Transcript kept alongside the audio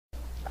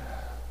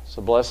It's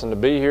a blessing to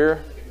be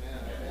here.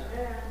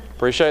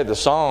 Appreciate the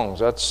songs.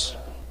 That's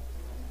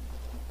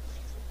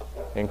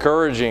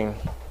encouraging.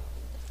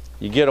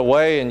 You get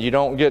away and you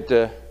don't get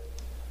to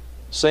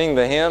sing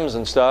the hymns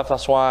and stuff.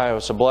 That's why it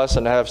was a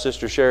blessing to have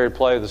Sister Sherry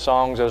play the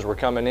songs as we're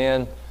coming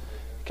in.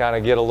 Kind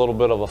of get a little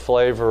bit of a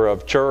flavor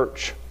of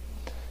church.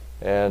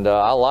 And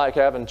I like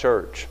having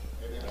church.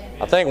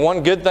 I think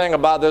one good thing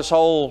about this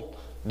whole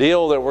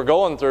deal that we're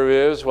going through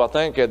is, well, I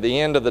think at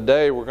the end of the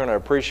day, we're going to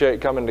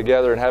appreciate coming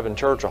together and having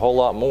church a whole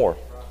lot more.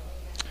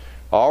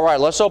 All right,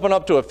 let's open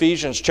up to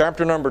Ephesians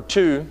chapter number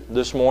 2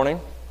 this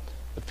morning.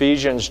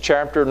 Ephesians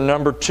chapter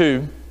number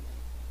 2.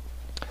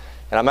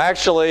 And I'm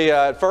actually,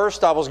 at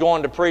first I was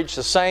going to preach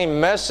the same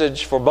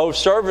message for both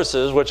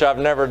services, which I've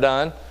never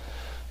done.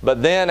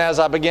 But then as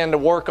I began to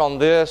work on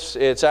this,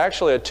 it's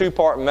actually a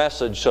two-part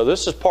message. So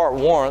this is part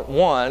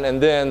one,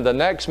 and then the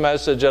next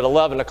message at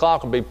 11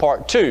 o'clock will be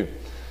part 2.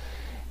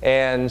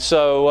 And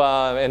so,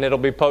 and it'll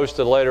be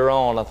posted later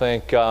on. I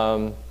think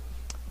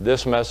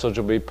this message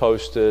will be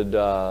posted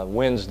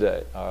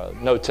Wednesday.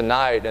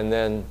 Tonight, and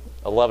then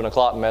 11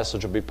 o'clock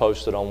message will be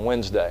posted on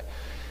Wednesday.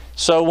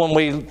 So when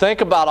we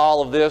think about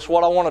all of this,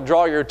 what I want to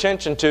draw your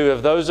attention to,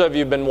 if those of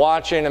you have been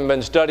watching and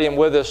been studying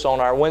with us on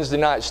our Wednesday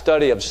night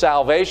study of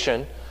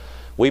salvation,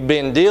 we've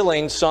been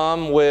dealing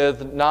some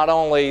with not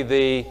only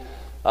the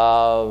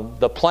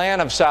plan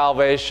of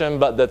salvation,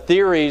 but the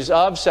theories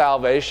of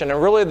salvation,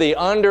 and really the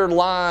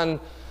underlying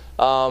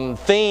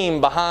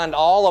theme behind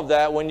all of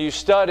that when you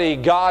study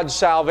God's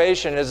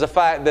salvation is the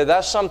fact that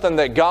that's something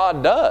that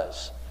God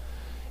does.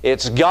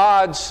 It's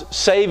God's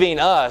saving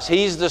us.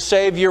 He's the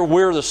Savior,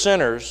 we're the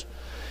sinners.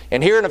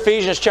 And here in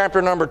Ephesians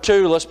chapter number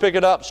 2, let's pick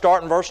it up,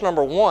 starting verse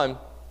number 1.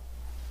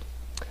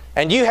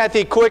 And you hath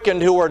He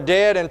quickened who are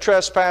dead in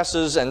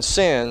trespasses and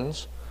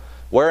sins,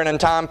 wherein in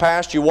time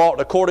past you walked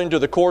according to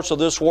the course of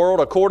this world,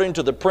 according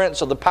to the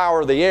prince of the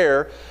power of the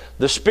air,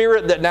 the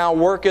spirit that now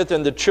worketh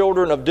in the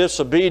children of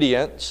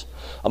disobedience,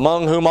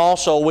 among whom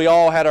also we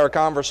all had our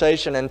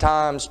conversation in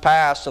times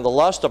past in the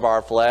lust of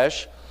our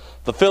flesh,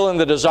 fulfilling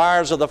the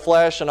desires of the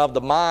flesh and of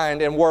the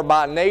mind, and were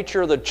by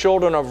nature the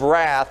children of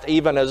wrath,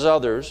 even as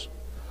others.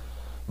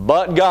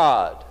 But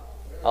God,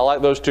 I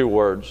like those two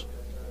words,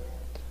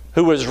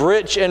 who is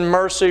rich in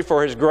mercy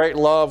for His great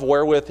love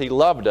wherewith He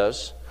loved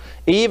us,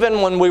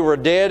 even when we were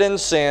dead in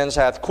sins,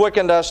 hath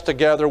quickened us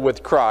together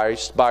with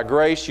Christ. By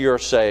grace you are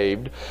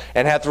saved,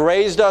 and hath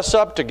raised us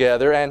up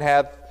together,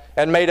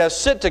 and made us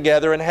sit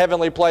together in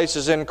heavenly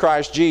places in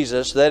Christ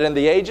Jesus, that in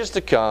the ages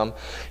to come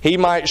He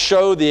might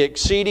show the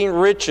exceeding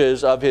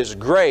riches of His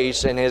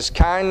grace and His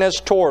kindness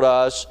toward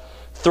us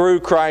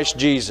through Christ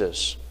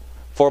Jesus.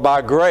 For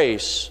by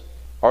grace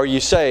are ye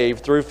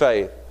saved through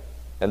faith,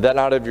 and that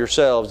not of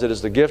yourselves, it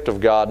is the gift of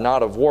God,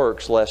 not of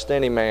works, lest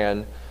any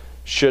man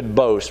should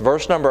boast.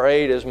 Verse number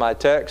 8 is my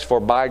text. For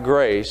by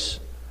grace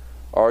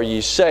are ye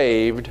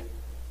saved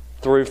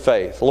through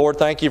faith. Lord,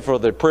 thank You for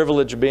the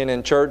privilege of being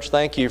in church.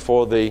 Thank You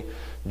for the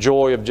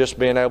joy of just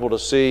being able to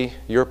see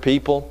Your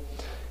people.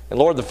 And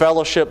Lord, the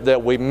fellowship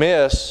that we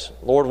miss,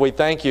 Lord, we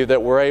thank You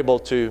that we're able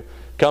to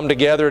come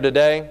together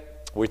today.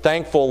 We're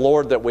thankful,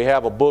 Lord, that we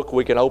have a book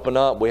we can open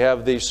up. We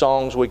have these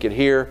songs we could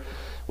hear.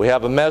 We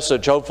have a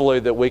message, hopefully,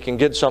 that we can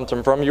get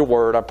something from Your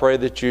Word. I pray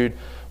that You'd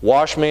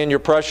wash me in Your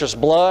precious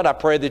blood. I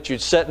pray that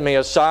You'd set me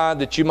aside,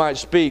 that You might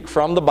speak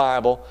from the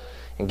Bible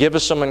and give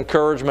us some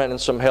encouragement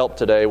and some help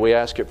today. We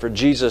ask it for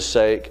Jesus'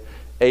 sake.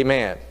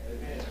 Amen.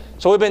 Amen.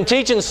 So we've been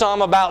teaching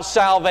some about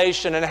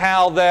salvation and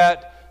how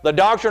that the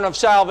doctrine of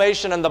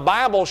salvation in the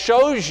Bible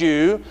shows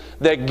you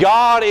that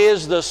God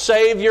is the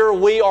Savior,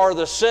 we are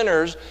the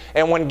sinners,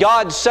 and when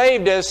God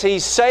saved us, He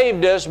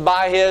saved us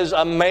by His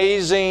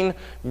amazing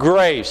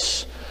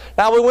grace.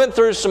 Now, we went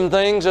through some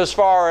things as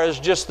far as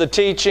just the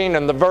teaching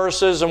and the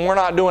verses, and we're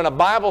not doing a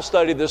Bible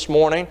study this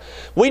morning.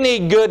 We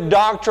need good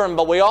doctrine,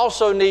 but we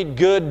also need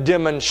good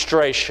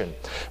demonstration.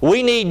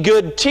 We need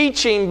good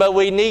teaching, but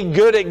we need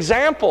good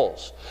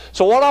examples.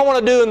 So what I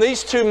want to do in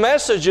these two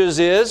messages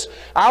is,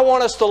 I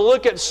want us to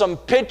look at some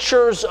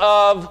pictures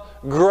of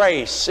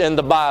grace in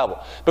the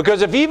Bible.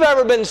 Because if you've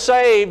ever been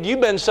saved,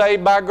 you've been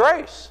saved by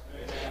grace.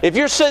 If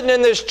you're sitting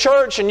in this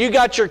church and you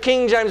got your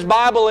King James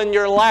Bible in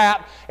your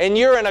lap and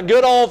you're in a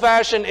good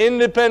old-fashioned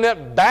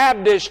independent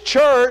Baptist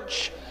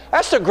church,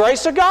 that's the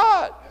grace of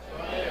God.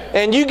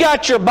 And you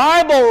got your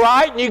Bible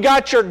right and you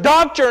got your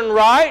doctrine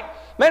right,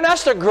 man,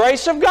 that's the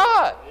grace of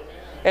God.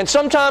 And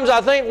sometimes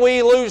I think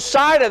we lose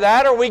sight of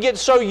that, or we get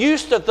so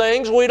used to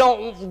things we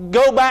don't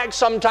go back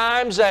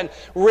sometimes and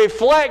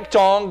reflect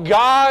on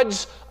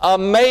God's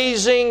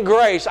amazing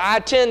grace. I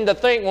tend to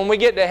think when we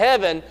get to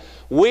heaven,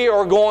 we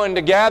are going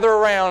to gather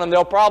around, and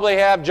they'll probably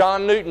have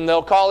John Newton.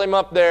 They'll call him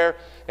up there,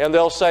 and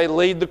they'll say,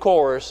 lead the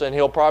chorus, and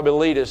he'll probably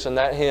lead us in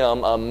that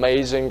hymn,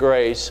 Amazing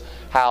Grace.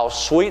 How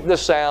sweet the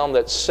sound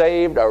that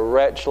saved a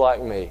wretch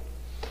like me.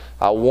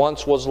 I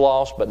once was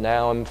lost, but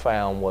now am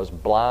found, was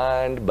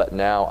blind, but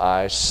now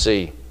I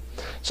see.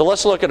 So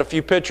let's look at a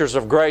few pictures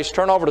of grace.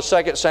 Turn over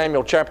to 2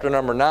 Samuel chapter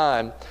number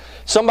 9.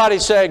 Somebody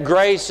said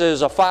grace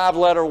is a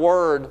 5-letter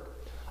word,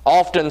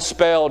 often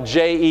spelled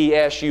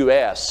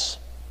J-E-S-U-S.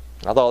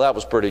 I thought that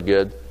was pretty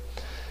good.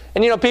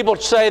 And you know, people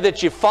say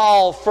that you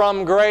fall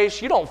from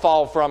grace. You don't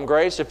fall from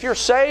grace. If you're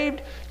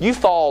saved, you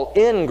fall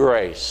in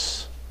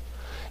grace.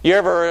 You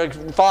ever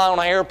fly on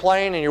an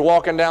airplane and you're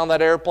walking down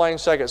that airplane,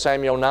 2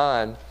 Samuel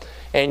 9,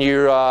 and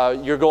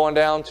you're going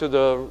down to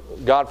the,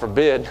 God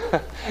forbid,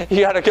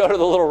 you got to go to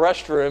the little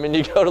restroom and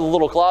you go to the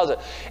little closet,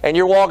 and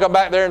you're walking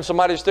back there and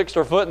somebody sticks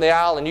their foot in the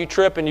aisle and you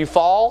trip and you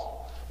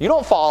fall? You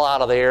don't fall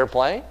out of the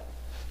airplane.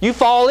 You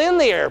fall in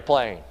the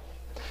airplane.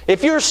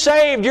 If you're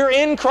saved, you're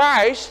in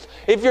Christ.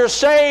 If you're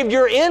saved,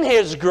 you're in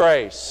His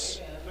grace.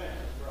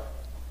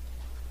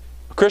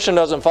 A Christian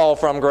doesn't fall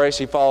from grace,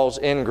 he falls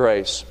in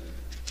grace.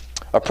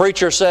 A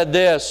preacher said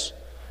this: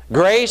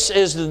 grace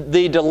is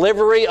the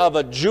delivery of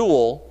a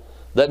jewel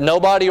that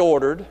nobody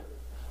ordered,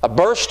 a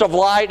burst of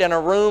light in a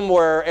room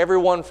where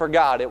everyone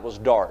forgot it was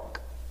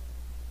dark.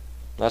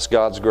 That's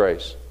God's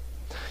grace.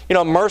 You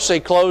know, mercy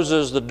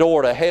closes the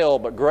door to hell,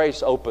 but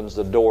grace opens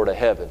the door to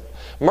heaven.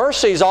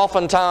 Mercy is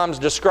oftentimes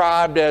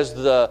described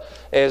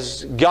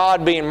as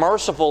God being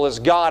merciful, as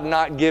God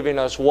not giving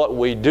us what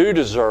we do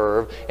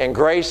deserve, and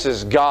grace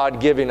is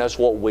God giving us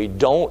what we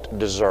don't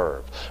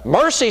deserve.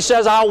 Mercy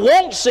says, I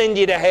won't send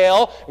you to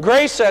hell.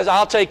 Grace says,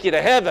 I'll take you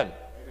to heaven.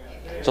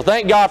 So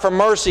thank God for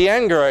mercy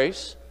and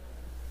grace.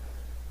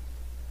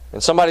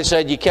 And somebody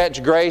said, you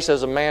catch grace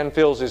as a man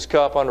fills his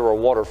cup under a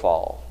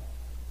waterfall.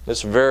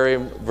 It's very,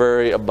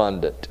 very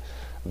abundant.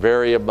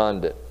 Very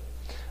abundant.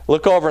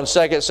 Look over in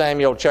 2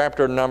 Samuel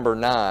chapter number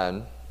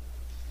 9.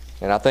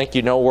 And I think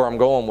you know where I'm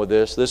going with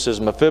this. This is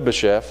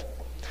Mephibosheth.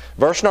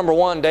 Verse number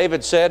 1,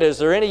 David said, is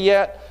there any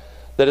yet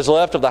that is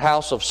left of the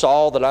house of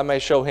Saul, that I may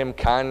show him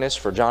kindness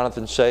for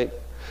Jonathan's sake?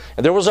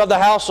 And there was of the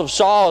house of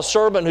Saul a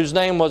servant whose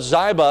name was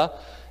Ziba.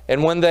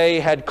 And when they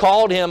had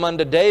called him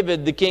unto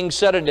David, the king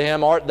said unto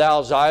him, art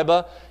thou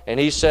Ziba? And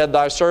he said,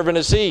 thy servant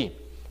is he.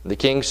 And the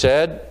king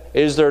said,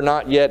 is there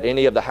not yet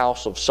any of the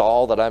house of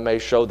Saul, that I may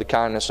show the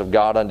kindness of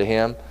God unto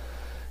him?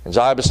 And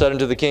Ziba said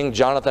unto the king,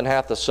 Jonathan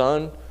hath a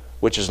son,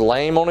 which is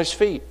lame on his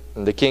feet.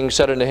 And the king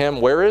said unto him,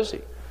 where is he?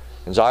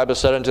 And Ziba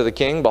said unto the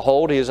king,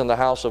 behold, he is in the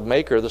house of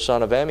Machir, the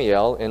son of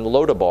Ammiel, in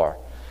Lodabar.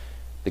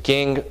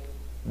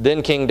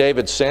 Then King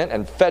David sent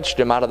and fetched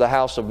him out of the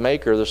house of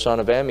Machir, the son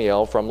of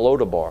Ammiel, from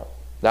Lodabar.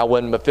 Now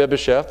when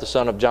Mephibosheth, the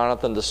son of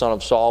Jonathan, the son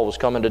of Saul, was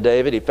coming to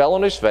David, he fell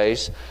on his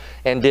face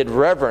and did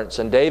reverence.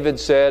 And David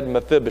said,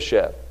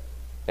 Mephibosheth.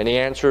 And he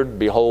answered,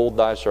 behold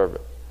thy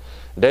servant.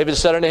 David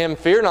said unto him,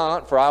 fear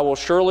not, for I will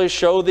surely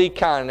show thee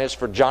kindness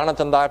for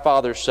Jonathan thy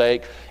father's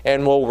sake,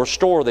 and will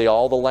restore thee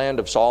all the land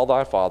of Saul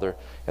thy father,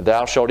 and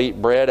thou shalt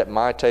eat bread at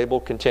my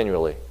table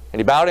continually. And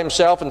he bowed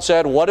himself and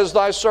said, what is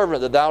thy servant,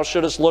 that thou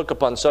shouldest look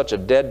upon such a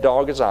dead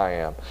dog as I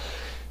am?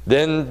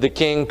 Then the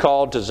king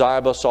called to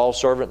Ziba,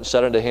 Saul's servant, and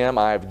said unto him,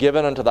 I have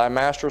given unto thy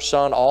master's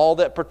son all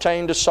that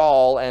pertained to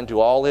Saul and to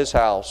all his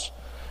house.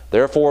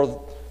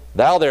 Therefore,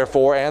 thou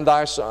therefore and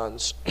thy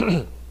sons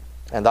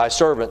and thy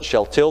servants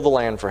shall till the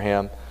land for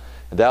him,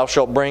 and thou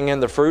shalt bring in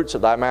the fruits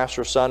that thy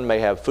master's son may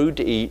have food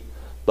to eat.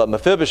 But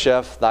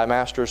Mephibosheth, thy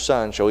master's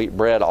son, shall eat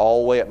bread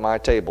alway at my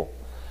table.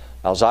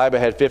 Now Ziba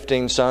had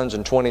 15 sons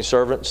and 20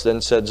 servants. Then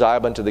said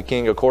Ziba unto the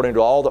king, according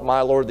to all that my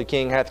lord the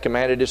king hath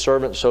commanded his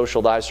servant, so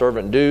shall thy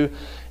servant do.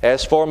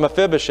 As for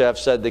Mephibosheth,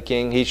 said the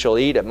king, he shall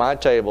eat at my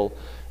table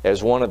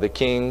as one of the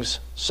king's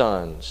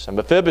sons. And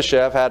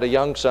Mephibosheth had a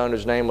young son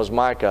whose name was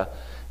Micah,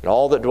 and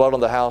all that dwelt in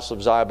the house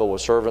of Ziba were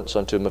servants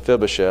unto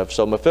Mephibosheth.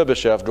 So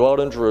Mephibosheth dwelt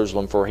in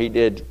Jerusalem, for he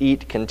did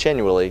eat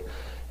continually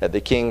at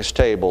the king's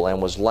table,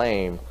 and was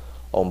lame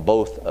on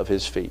both of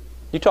his feet.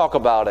 You talk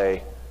about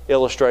a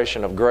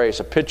illustration of grace,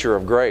 a picture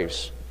of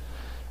grace.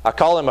 I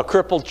call him a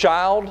crippled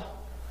child.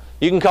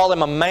 You can call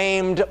him a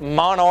maimed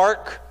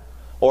monarch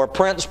or a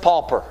prince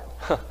pauper.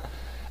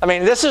 I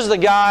mean, this is the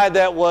guy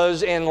that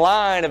was in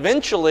line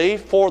eventually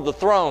for the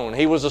throne.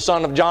 He was the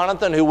son of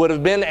Jonathan, who would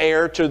have been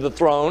heir to the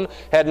throne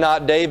had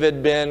not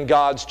David been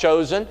God's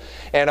chosen.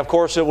 And of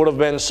course it would have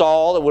been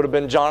Saul, it would have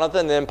been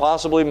Jonathan, then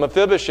possibly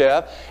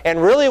Mephibosheth. And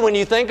really when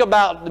you think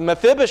about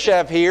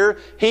Mephibosheth here,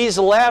 he's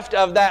left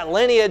of that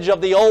lineage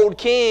of the old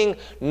king.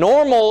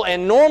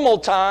 Normal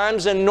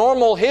times and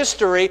normal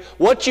history,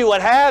 what you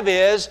would have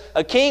is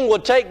a king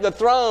would take the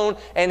throne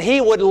and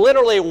he would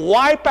literally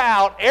wipe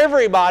out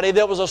everybody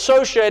that was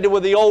associated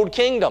with the old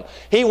kingdom.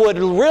 He would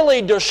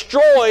really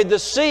destroy the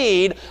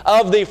seed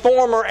of the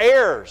former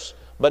heirs,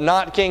 but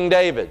not King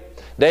David.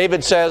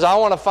 David says, I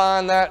want to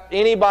find that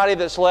anybody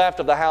that's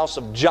left of the house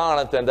of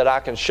Jonathan that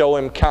I can show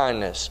him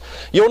kindness.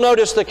 You'll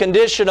notice the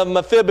condition of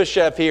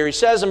Mephibosheth here. He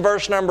says in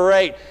verse number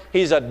 8,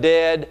 he's a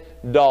dead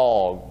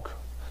dog.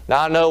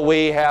 Now I know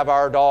we have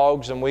our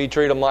dogs and we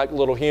treat them like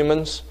little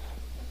humans,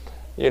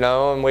 you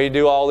know, and we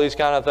do all these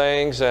kind of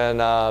things.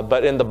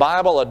 But in the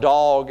Bible, a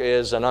dog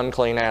is an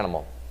unclean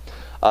animal.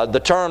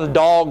 The term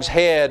dog's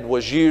head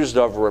was used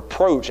of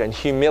reproach and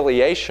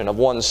humiliation of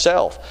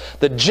oneself.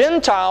 The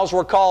Gentiles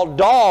were called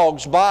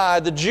dogs by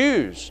the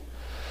Jews.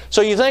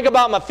 So you think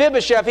about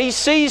Mephibosheth, he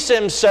sees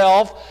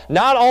himself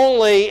not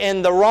only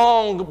in the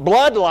wrong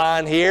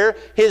bloodline here,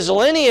 his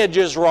lineage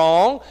is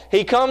wrong.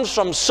 He comes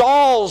from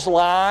Saul's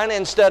line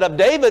instead of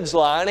David's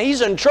line.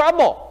 He's in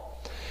trouble.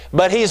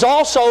 But he's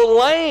also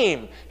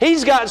lame.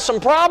 He's got some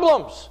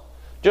problems,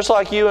 just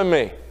like you and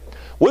me.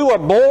 We were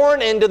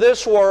born into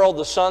this world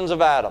the sons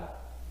of Adam.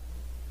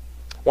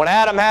 When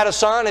Adam had a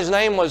son, his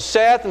name was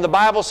Seth, and the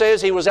Bible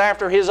says he was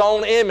after his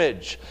own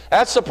image.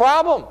 That's the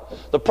problem.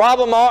 The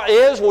problem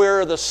is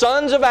we're the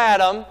sons of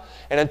Adam,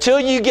 and until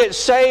you get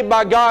saved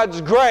by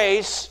God's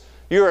grace,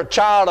 you're a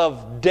child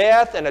of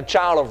death and a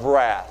child of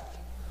wrath.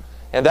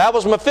 And that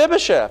was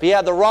Mephibosheth. He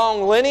had the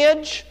wrong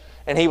lineage,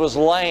 and he was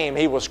lame.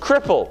 He was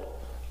crippled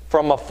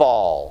from a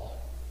fall.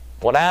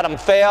 When Adam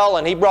fell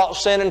and he brought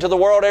sin into the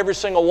world, every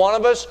single one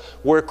of us,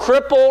 we're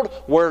crippled,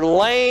 we're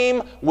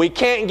lame, we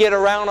can't get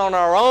around on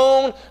our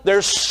own.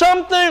 There's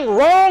something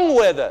wrong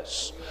with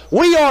us.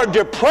 We are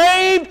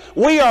depraved,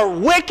 we are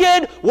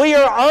wicked, we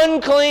are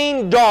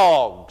unclean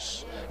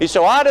dogs. You say,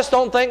 well, I just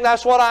don't think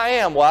that's what I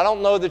am. Well, I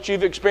don't know that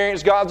you've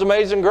experienced God's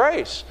amazing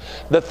grace.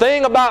 The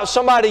thing about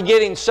somebody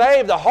getting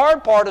saved, the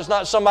hard part is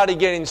not somebody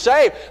getting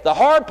saved. The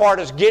hard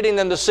part is getting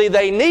them to see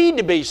they need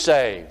to be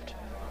saved.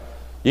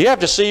 You have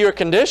to see your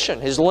condition,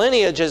 his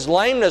lineage, his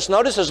lameness.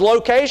 Notice his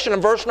location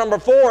in verse number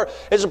 4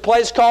 is a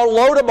place called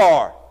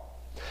Lodabar.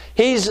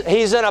 He's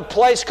in a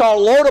place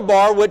called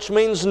Lodabar, which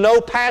means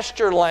no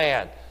pasture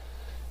land.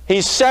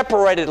 He's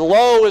separated.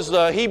 Lo is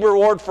the Hebrew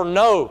word for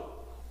no.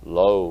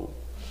 Lo.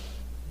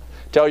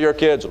 Tell your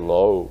kids,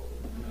 lo.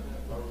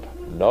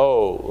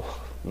 No.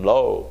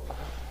 Lo.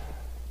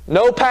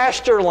 No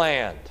pasture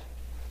land.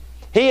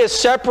 He is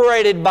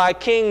separated by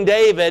King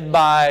David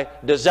by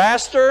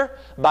disaster,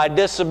 by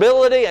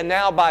disability, and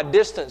now by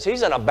distance.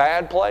 He's in a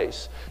bad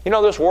place. You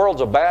know, this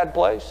world's a bad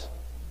place.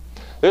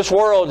 This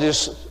world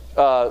just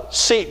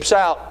seeps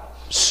out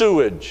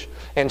sewage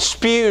and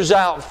spews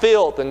out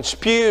filth and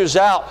spews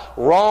out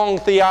wrong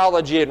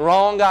theology and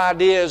wrong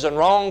ideas and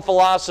wrong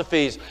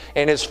philosophies,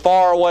 and is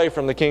far away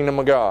from the kingdom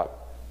of God.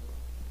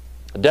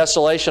 The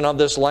desolation of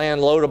this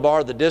land,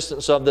 Lodabar, the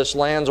distance of this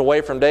land's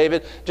away from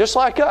David, just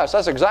like us.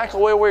 That's exactly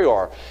where we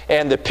are.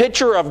 And the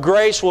picture of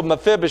grace with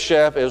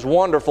Mephibosheth is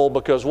wonderful,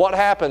 because what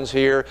happens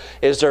here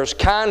is there's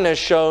kindness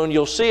shown.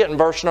 You'll see it in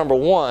verse number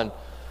 1.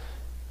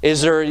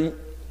 Is there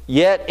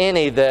yet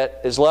any that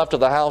is left of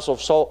the house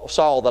of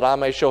Saul, that I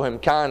may show him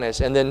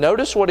kindness? And then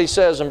notice what he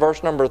says in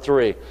verse number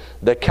 3.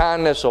 The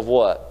kindness of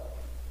what?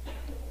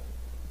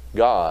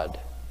 God.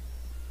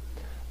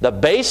 The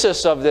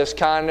basis of this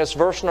kindness,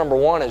 verse number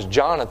 1, is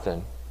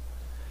Jonathan.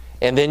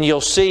 And then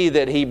you'll see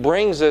that he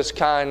brings this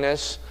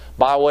kindness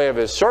by way of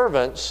his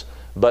servants,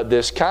 but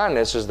this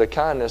kindness is the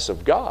kindness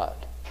of God.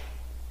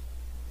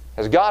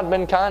 Has God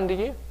been kind to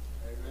you?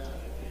 Amen.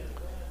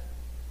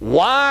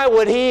 Why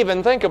would He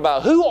even think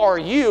about, who are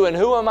you and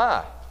who am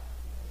I,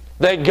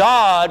 that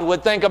God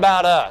would think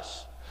about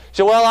us? You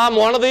say, well, I'm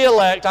one of the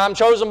elect. I'm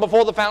chosen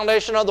before the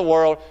foundation of the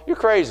world. You're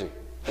crazy.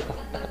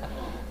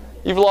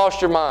 You've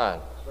lost your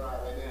mind.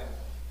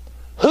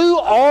 Who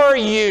are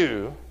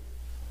you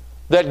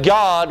that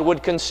God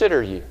would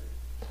consider you?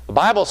 The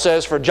Bible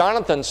says for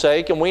Jonathan's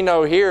sake, and we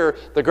know here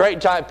the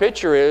great type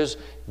picture is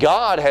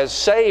God has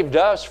saved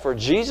us for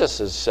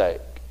Jesus'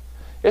 sake.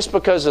 It's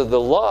because of the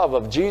love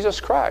of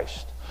Jesus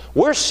Christ.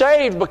 We're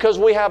saved because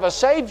we have a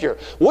Savior.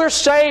 We're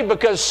saved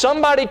because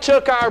somebody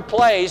took our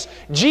place.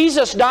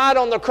 Jesus died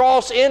on the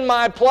cross in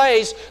my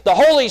place. The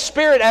Holy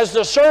Spirit, as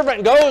the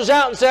servant, goes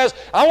out and says,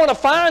 I want to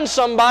find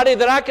somebody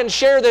that I can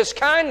share this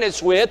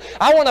kindness with.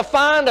 I want to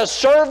find a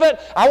servant.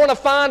 I want to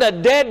find a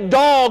dead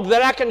dog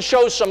that I can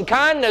show some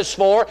kindness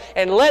for,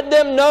 and let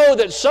them know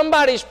that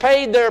somebody's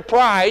paid their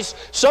price.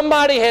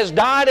 Somebody has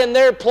died in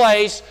their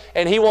place,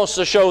 and He wants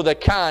to show the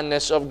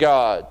kindness of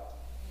God.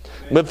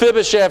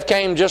 Mephibosheth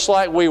came just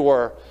like we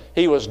were.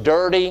 He was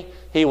dirty,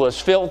 he was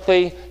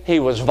filthy, he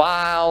was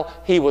vile,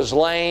 he was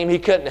lame, he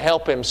couldn't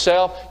help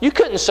himself. You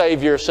couldn't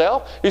save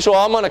yourself. You say,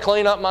 well, I'm going to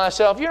clean up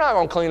myself. You're not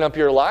going to clean up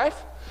your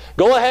life.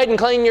 Go ahead and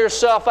clean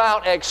yourself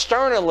out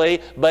externally,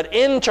 but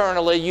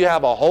internally you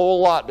have a whole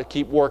lot to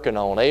keep working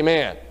on.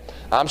 Amen.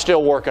 I'm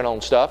still working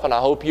on stuff, and I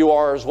hope you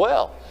are as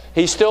well.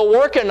 He's still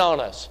working on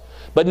us.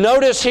 But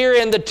notice here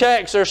in the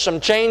text, there's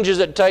some changes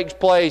that takes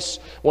place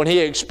when he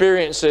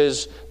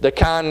experiences the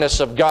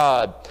kindness of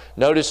God.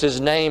 Notice his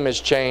name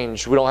is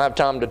changed. We don't have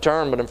time to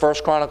turn, but in 1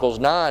 Chronicles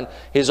 9,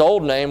 his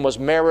old name was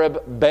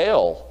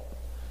Merib-Baal,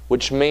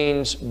 which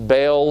means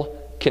Baal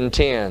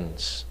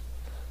contends.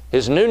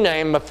 His new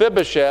name,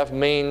 Mephibosheth,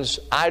 means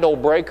idol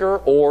breaker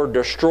or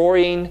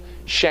destroying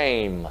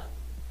shame.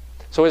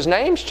 So his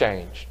name's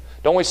changed.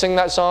 Don't we sing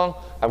that song?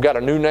 I've got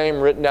a new name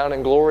written down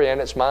in glory,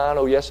 and it's mine.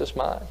 Oh, yes, it's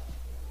mine.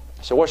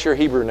 So what's your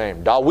Hebrew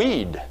name?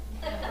 Dawid.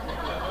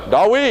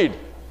 Dawid.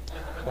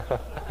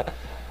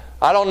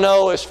 I don't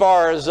know as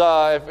far as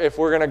if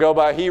we're going to go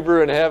by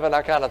Hebrew in heaven.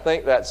 I kind of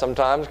think that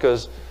sometimes,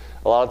 because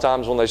a lot of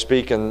times when they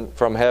speak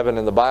from heaven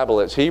in the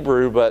Bible, it's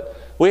Hebrew. But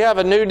We have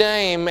a new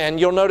name, and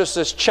you'll notice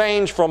this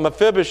change from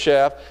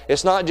Mephibosheth.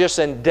 It's not just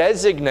in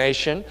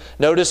designation.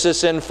 Notice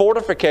it's in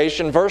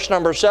fortification. Verse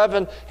number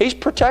 7, he's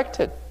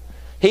protected.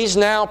 He's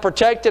now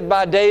protected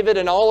by David,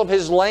 and all of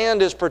his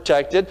land is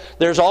protected.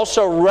 There's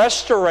also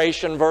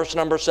restoration, verse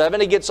number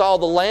 7. He gets all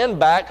the land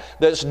back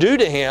that's due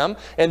to him.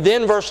 And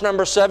then verse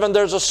number 7,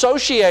 there's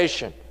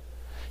association.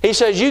 He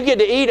says, you get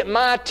to eat at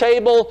my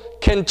table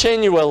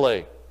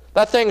continually.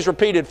 That thing's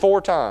repeated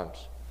 4 times.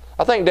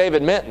 I think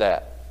David meant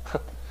that.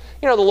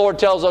 You know, the Lord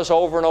tells us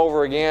over and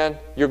over again,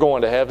 you're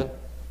going to heaven.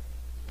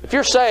 If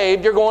you're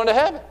saved, you're going to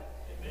heaven.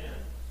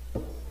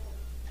 Amen.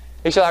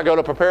 He said, I go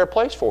to prepare a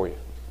place for you.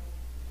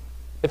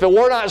 If it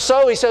were not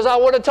so, he says, I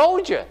would have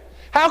told you.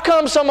 How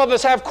come some of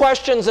us have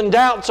questions and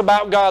doubts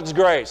about God's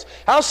grace?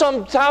 How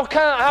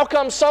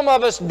come some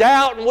of us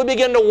doubt and we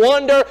begin to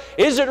wonder,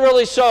 is it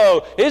really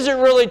so? Is it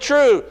really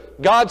true?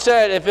 God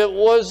said, if it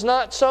was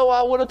not so,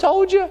 I would have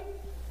told you.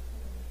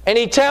 And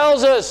He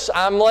tells us,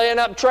 I'm laying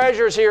up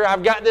treasures here.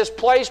 I've got this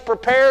place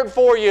prepared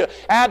for you.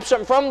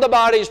 Absent from the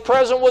bodies,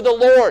 present with the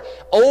Lord.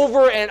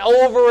 Over and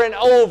over and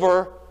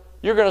over,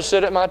 you're going to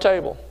sit at my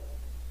table.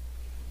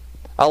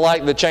 I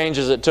like the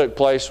changes that took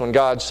place when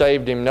God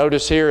saved him.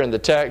 Notice here in the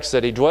text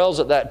that he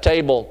dwells at that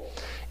table,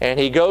 and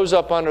he goes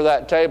up under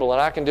that table,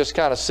 and I can just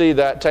kind of see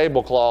that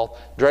tablecloth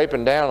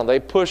draping down, and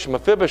they push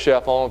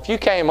Mephibosheth on. If you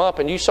came up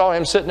and you saw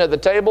him sitting at the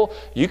table,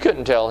 you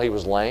couldn't tell he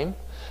was lame.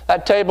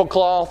 That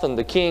tablecloth and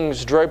the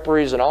king's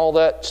draperies and all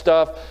that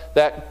stuff,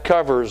 it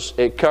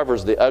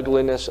covers the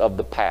ugliness of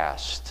the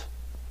past.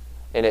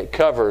 And it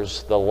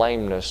covers the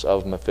lameness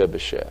of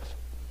Mephibosheth.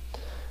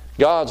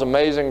 God's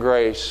amazing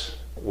grace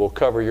will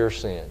cover your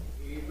sin.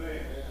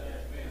 Amen.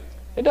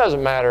 It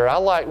doesn't matter. I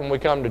like when we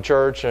come to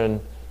church and,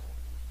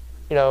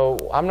 you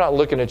know, I'm not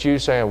looking at you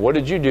saying, what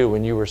did you do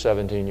when you were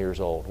 17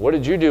 years old? What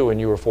did you do when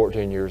you were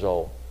 14 years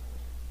old?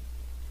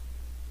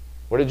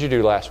 What did you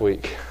do last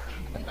week?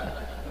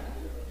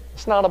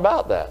 It's not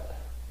about that.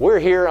 We're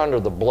here under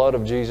the blood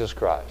of Jesus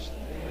Christ.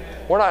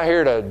 We're not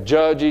here to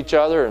judge each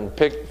other and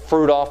pick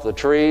fruit off the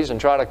trees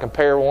and try to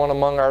compare one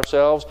among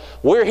ourselves.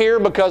 We're here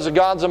because of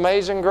God's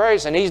amazing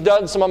grace, and He's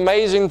done some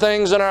amazing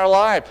things in our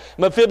life.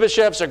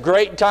 Mephibosheth's a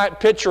great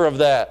type picture of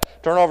that.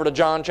 Turn over to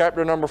John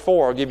chapter number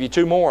 4. I'll give you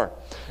 2 more.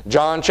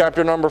 John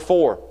chapter number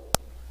 4.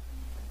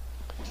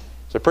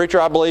 So, preacher,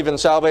 I believe in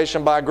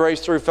salvation by grace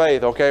through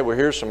faith. Okay, well,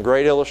 here's some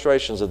great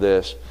illustrations of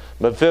this.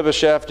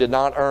 Mephibosheth did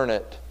not earn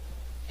it.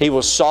 He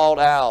was sought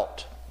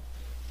out.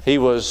 He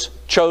was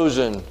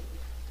chosen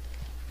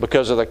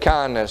because of the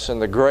kindness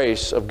and the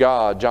grace of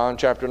God. John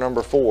chapter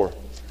number 4.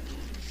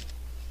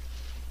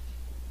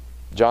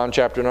 John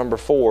chapter number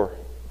 4.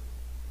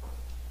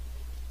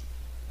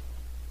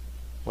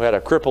 We had a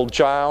crippled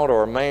child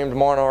or a maimed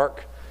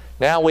monarch.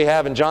 Now we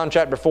have in John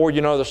chapter 4, you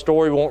know the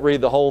story. We won't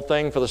read the whole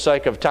thing for the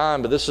sake of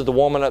time, but this is the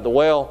woman at the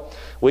well.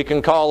 We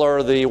can call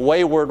her the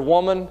wayward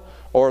woman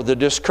or the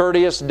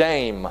discourteous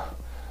dame.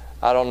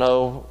 I don't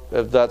know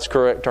if that's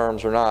correct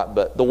terms or not,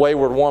 but the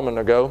wayward woman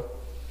ago.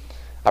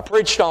 I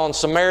preached on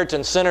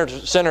Samaritan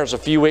sinners a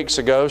few weeks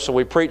ago, so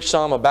we preached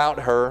some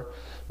about her.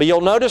 But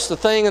you'll notice the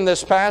thing in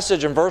this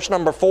passage in verse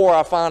number 4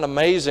 I find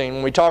amazing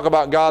when we talk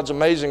about God's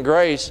amazing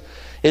grace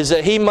is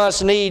that He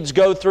must needs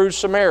go through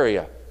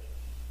Samaria.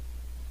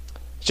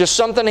 It's just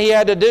something He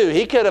had to do.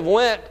 He could have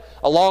went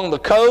along the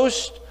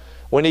coast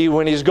when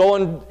he's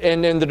going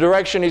in the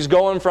direction He's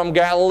going from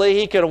Galilee.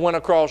 He could have went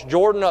across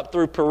Jordan up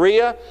through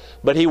Perea,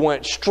 but He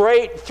went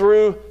straight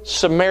through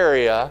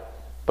Samaria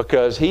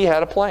because He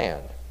had a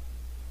plan.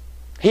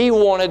 He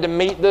wanted to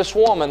meet this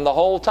woman the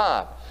whole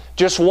time.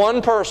 Just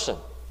one person.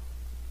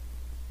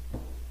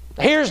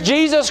 Here's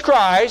Jesus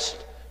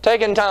Christ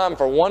taking time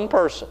for one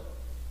person.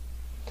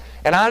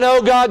 And I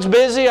know God's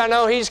busy. I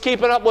know He's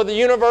keeping up with the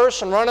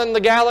universe and running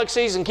the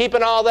galaxies and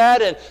keeping all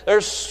that. And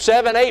there's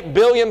 7-8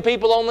 billion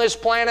people on this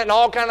planet and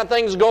all kind of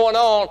things going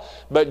on.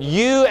 But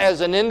you as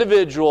an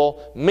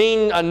individual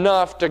mean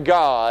enough to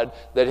God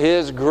that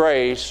His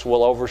grace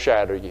will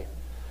overshadow you.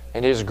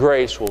 And His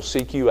grace will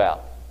seek you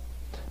out.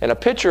 And a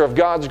picture of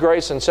God's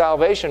grace and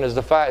salvation is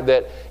the fact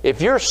that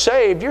if you're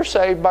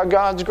saved by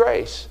God's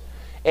grace.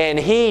 And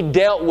He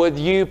dealt with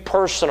you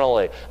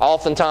personally. I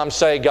oftentimes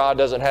say God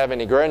doesn't have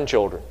any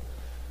grandchildren.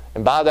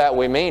 And by that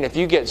we mean if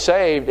you get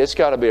saved, it's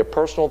got to be a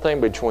personal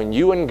thing between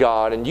you and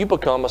God, and you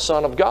become a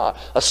son of God.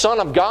 A son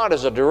of God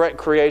is a direct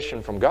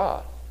creation from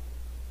God.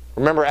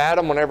 Remember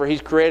Adam, whenever he's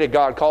created,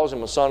 God calls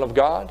him a son of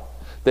God.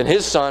 Then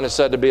his son is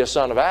said to be a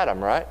son of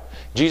Adam, right?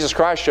 Jesus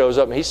Christ shows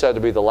up and He's said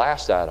to be the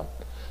last Adam.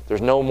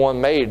 There's no one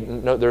made.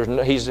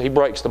 He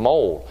breaks the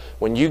mold.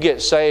 When you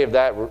get saved,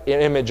 that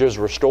image is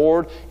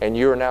restored, and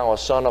you're now a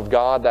son of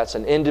God. That's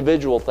an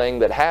individual thing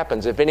that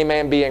happens. If any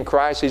man be in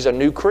Christ, he's a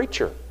new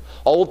creature.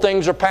 Old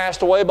things are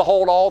passed away.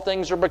 Behold, all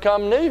things are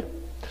become new.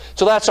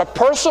 So that's a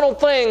personal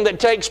thing that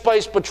takes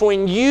place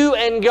between you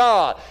and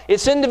God.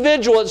 It's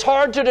individual. It's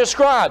hard to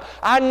describe.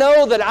 I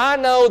know that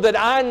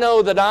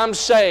I'm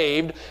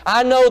saved.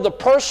 I know the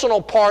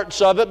personal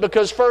parts of it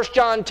because 1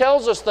 John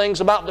tells us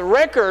things about the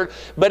record,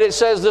 but it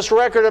says, this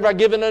record have I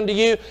given unto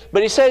you.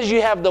 But he says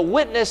you have the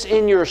witness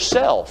in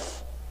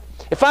yourself.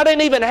 If I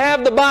didn't even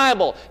have the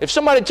Bible, if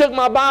somebody took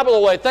my Bible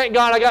away, thank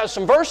God I got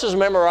some verses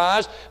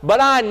memorized, but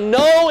I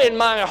know in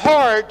my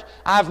heart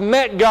I've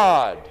met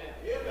God.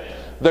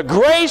 The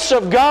grace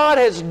of God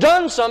has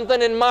done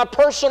something in my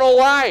personal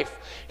life.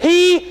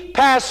 He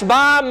passed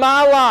by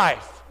my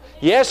life.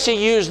 Yes,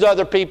 He used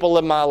other people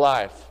in my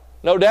life,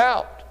 no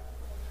doubt.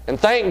 And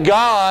thank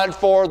God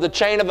for the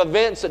chain of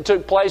events that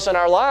took place in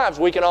our lives.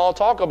 We can all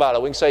talk about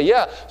it. We can say,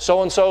 yeah,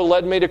 so-and-so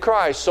led me to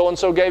Christ.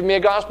 So-and-so gave me a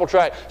gospel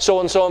tract.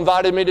 So-and-so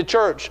invited me to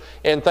church.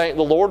 And thank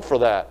the Lord for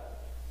that.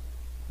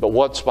 But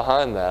what's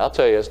behind that? I'll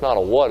tell you, it's not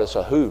a what, it's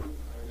a who.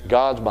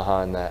 God's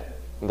behind that.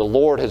 The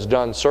Lord has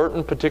done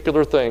certain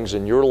particular things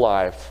in your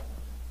life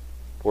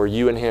where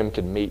you and Him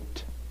can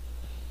meet.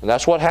 And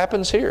that's what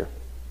happens here.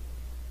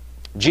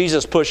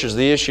 Jesus pushes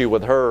the issue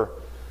with her.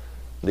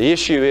 The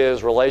issue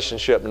is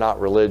relationship, not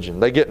religion.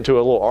 They get into a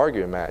little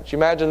arguing match. You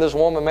imagine this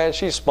woman, man,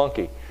 she's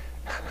spunky.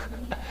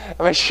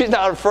 I mean, she's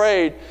not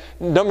afraid,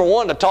 number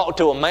one, to talk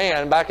to a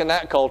man back in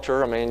that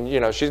culture. I mean, you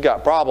know, she's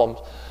got problems.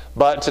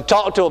 But to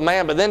talk to a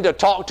man, but then to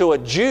talk to a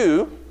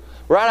Jew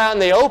right out in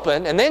the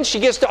open, and then she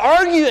gets to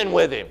arguing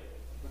with him.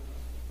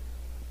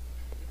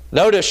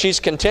 Notice she's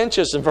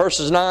contentious in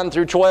verses 9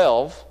 through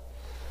 12.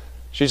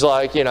 She's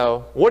like, you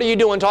know, what are you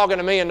doing talking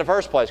to me in the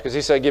first place? Because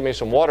he said, give me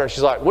some water. And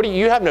she's like,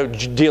 you have no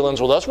dealings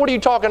with us. What are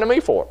you talking to me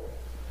for?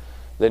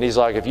 Then he's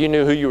like, if you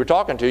knew who you were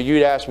talking to,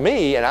 you'd ask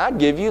me, and I'd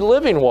give you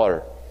living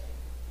water.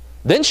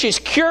 Then she's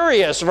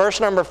curious,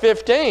 verse number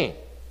 15.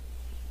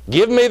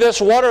 Give me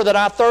this water that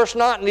I thirst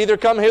not, neither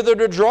come hither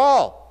to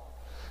draw.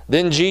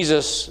 Then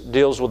Jesus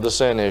deals with the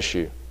sin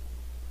issue.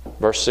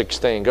 Verse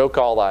 16, go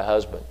call thy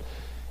husband.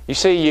 You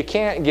see, you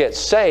can't get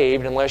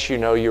saved unless you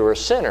know you're a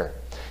sinner.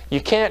 You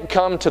can't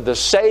come to the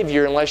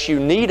Savior unless you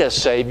need a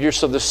Savior.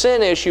 So the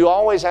sin issue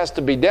always has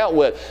to be dealt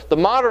with. The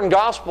modern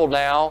gospel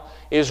now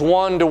is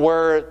one to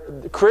where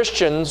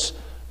Christians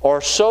are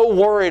so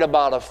worried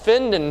about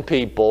offending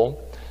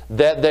people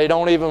that they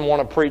don't even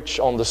want to preach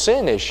on the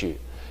sin issue.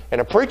 And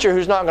a preacher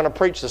who's not going to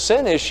preach the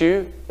sin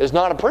issue is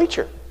not a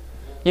preacher.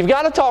 You've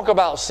got to talk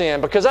about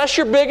sin because that's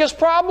your biggest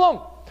problem.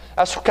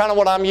 That's kind of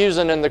what I'm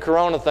using in the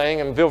Corona thing,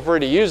 and feel free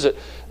to use it.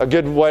 A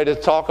good way to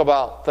talk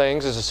about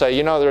things is to say,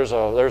 you know, there's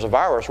a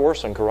virus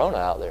worse than Corona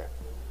out there.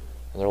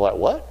 And they're like,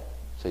 what?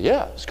 I say,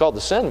 yeah, it's called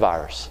the sin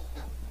virus.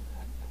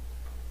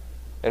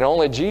 And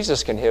only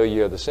Jesus can heal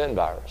you of the sin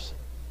virus.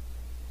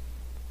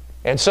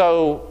 And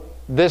so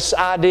this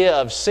idea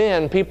of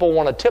sin, people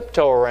want to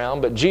tiptoe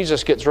around, but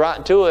Jesus gets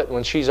right to it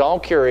when she's all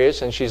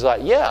curious, and she's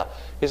like, yeah.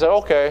 He's like,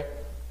 okay.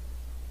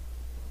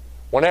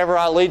 Whenever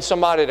I lead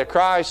somebody to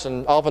Christ,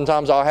 and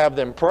oftentimes I'll have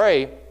them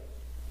pray,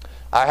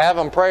 I have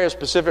them pray a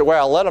specific way.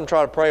 I'll let them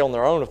try to pray on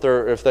their own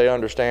if they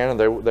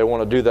understand and they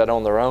want to do that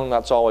on their own.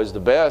 That's always the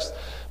best.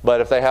 But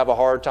if they have a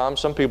hard time,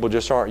 some people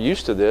just aren't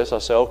used to this. I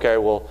say, okay,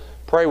 well,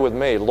 pray with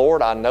me.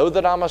 Lord, I know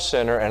that I'm a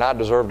sinner and I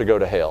deserve to go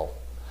to hell.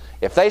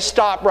 If they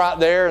stop right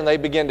there and they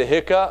begin to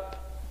hiccup,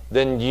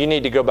 then you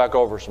need to go back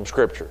over some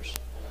scriptures.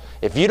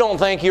 If you don't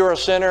think you're a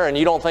sinner and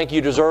you don't think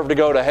you deserve to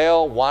go to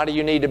hell, why do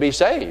you need to be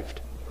saved?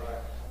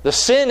 The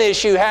sin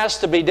issue has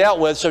to be dealt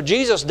with. So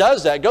Jesus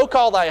does that. Go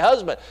call thy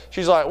husband.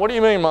 She's like, what do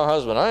you mean my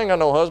husband? I ain't got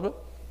no husband.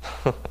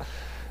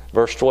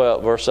 Verse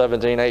 12, verse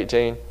 17,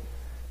 18.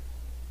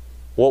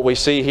 What we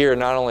see here,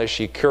 not only is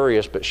she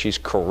curious, but she's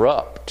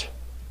corrupt.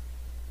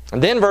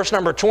 And then verse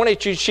number 20,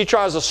 she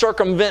tries to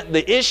circumvent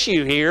the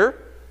issue here.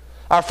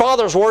 Our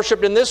fathers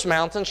worshipped in this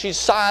mountain. She's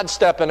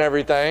sidestepping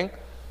everything.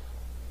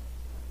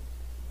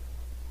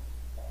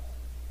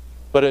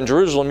 But in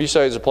Jerusalem, you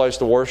say it's a place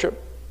to worship.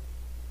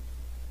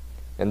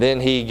 And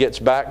then he gets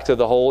back to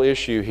the whole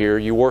issue here.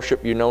 You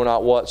worship you know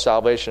not what.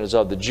 Salvation is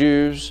of the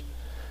Jews.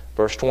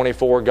 Verse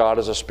 24, God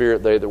is a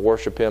spirit. They that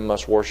worship Him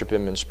must worship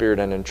Him in spirit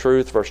and in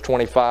truth. Verse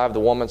 25, the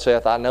woman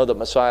saith, I know that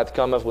Messiah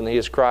cometh when He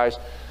is Christ,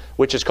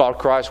 which is called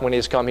Christ. When He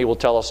is come, He will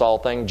tell us all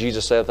things.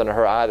 Jesus saith unto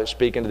her, I that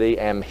speak unto thee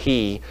am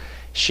He.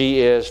 She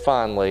is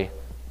finally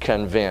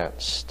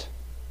convinced.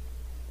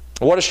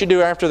 What does she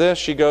do after this?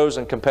 She goes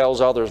and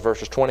compels others.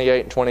 Verses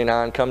 28 and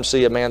 29. Come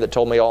see a man that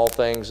told me all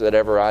things that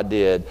ever I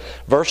did.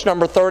 Verse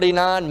number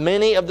 39.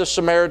 Many of the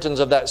Samaritans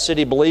of that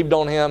city believed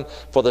on Him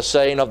for the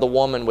saying of the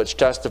woman which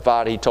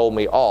testified, He told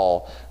me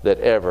all that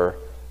ever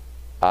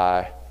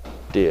I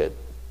did.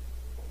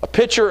 A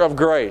picture of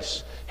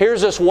grace.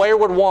 Here's this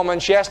wayward woman.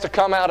 She has to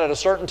come out at a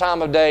certain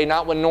time of day,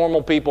 not when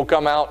normal people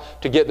come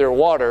out to get their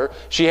water.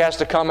 She has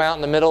to come out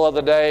in the middle of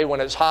the day when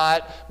it's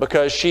hot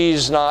because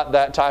she's not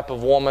that type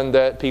of woman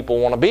that people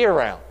want to be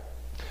around.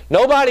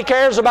 Nobody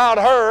cares about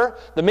her.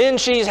 The men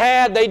she's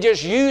had, they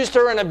just used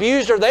her and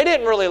abused her. They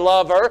didn't really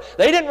love her.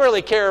 They didn't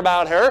really care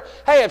about her.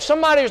 Hey, if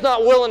somebody's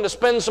not willing to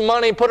spend some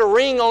money, put a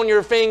ring on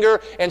your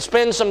finger and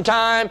spend some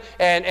time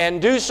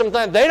and do some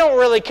things, they don't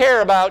really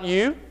care about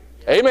you.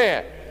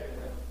 Amen.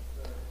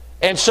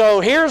 And so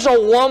here's a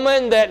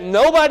woman that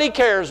nobody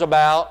cares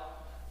about,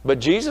 but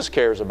Jesus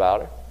cares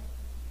about her.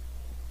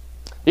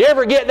 You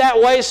ever get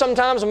that way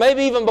sometimes?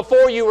 Maybe even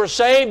before you were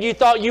saved, you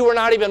thought you were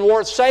not even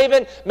worth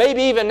saving.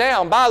 Maybe even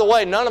now. And by the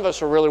way, none of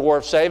us are really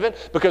worth saving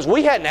because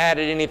we hadn't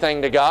added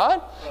anything to God.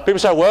 People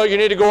say, well, you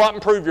need to go out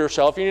and prove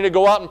yourself. You need to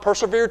go out and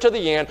persevere to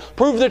the end.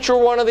 Prove that you're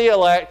one of the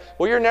elect.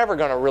 Well, you're never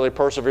going to really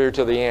persevere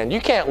to the end. You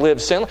can't live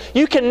sinless.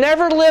 You can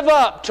never live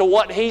up to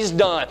what He's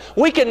done.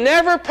 We can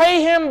never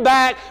pay Him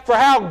back for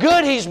how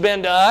good He's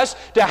been to us,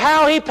 to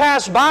how He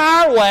passed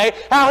by our way,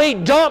 how He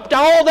dumped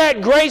all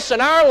that grace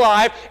in our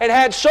life and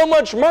had so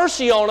much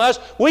mercy on us.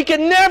 We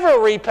can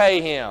never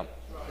repay Him.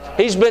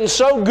 He's been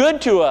so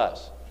good to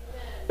us.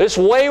 This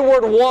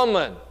wayward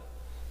woman,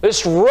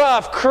 this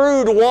rough,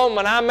 crude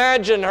woman, I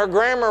imagine her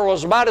grammar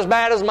was about as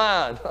bad as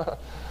mine.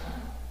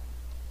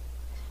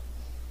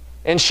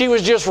 And she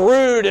was just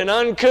rude and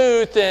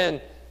uncouth and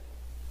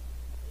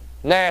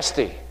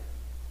nasty.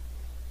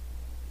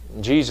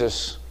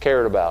 Jesus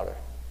cared about her.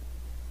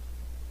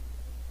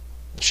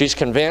 She's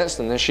convinced,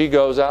 and then she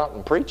goes out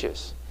and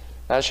preaches.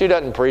 Now, she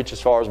doesn't preach as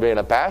far as being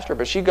a pastor,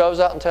 but she goes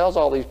out and tells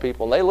all these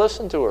people, and they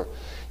listen to her.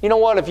 You know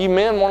what? If you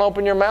men won't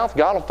open your mouth,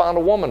 God will find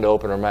a woman to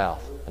open her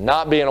mouth. And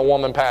not being a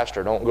woman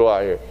pastor, don't go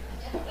out here.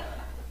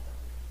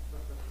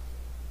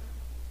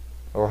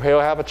 Or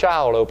He'll have a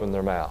child open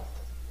their mouth.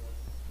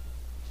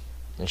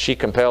 And she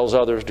compels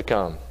others to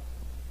come.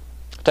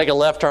 Take a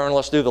left turn.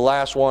 Let's do the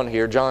last one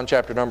here. John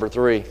chapter number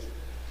 3.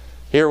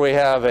 Here we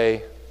have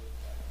a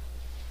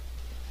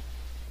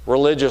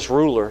religious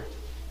ruler.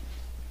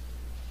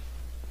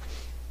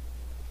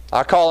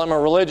 I call him a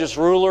religious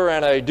ruler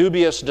and a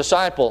dubious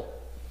disciple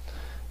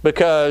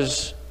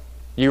because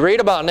you read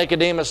about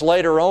Nicodemus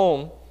later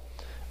on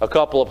a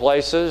couple of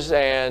places,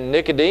 and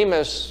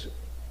Nicodemus,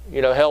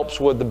 helps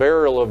with the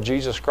burial of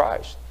Jesus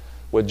Christ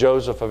with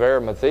Joseph of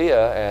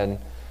Arimathea. And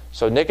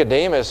so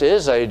Nicodemus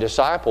is a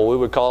disciple. We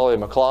would call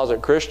him a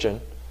closet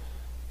Christian,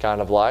 kind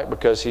of like,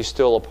 because he's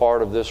still a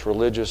part of this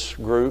religious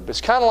group.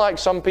 It's kind of like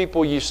some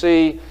people you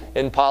see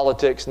in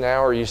politics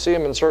now, or you see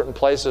them in certain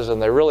places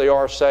and they really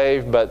are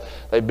saved, but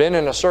they've been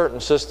in a certain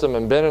system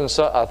and been in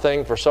a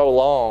thing for so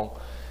long,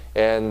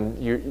 and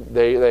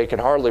they can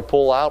hardly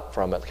pull out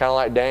from it. Kind of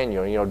like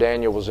Daniel.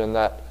 Daniel was in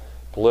that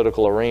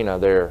political arena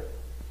there.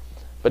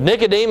 But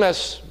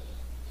Nicodemus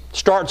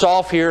starts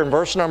off here in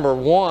verse number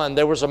 1.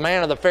 There was a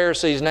man of the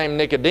Pharisees named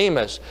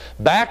Nicodemus.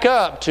 Back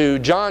up to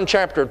John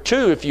chapter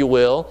 2, if you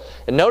will,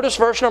 and notice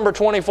verse number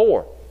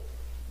 24.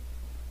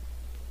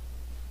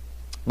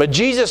 But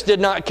Jesus did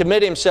not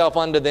commit Himself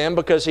unto them,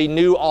 because He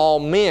knew all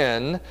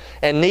men,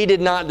 and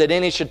needed not that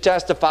any should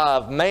testify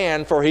of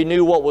man, for He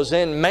knew what was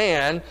in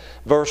man.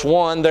 Verse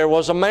 1, there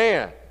was a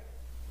man.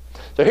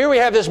 So here we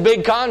have this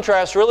big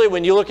contrast, really,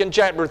 when you look in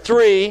chapter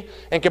 3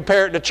 and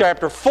compare it to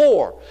chapter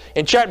 4.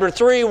 In chapter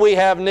 3, we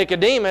have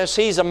Nicodemus.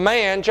 He's a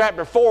man.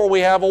 Chapter 4,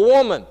 we have a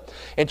woman.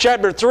 In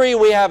chapter 3,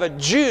 we have a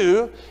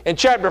Jew. In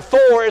chapter 4,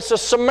 it's a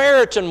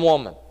Samaritan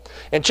woman.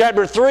 In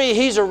chapter 3,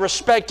 he's a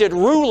respected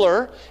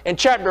ruler. In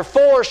chapter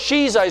 4,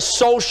 she's a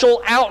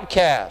social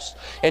outcast.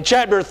 In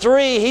chapter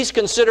 3, he's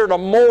considered a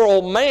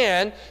moral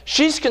man.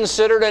 She's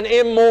considered an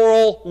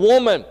immoral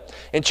woman.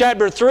 In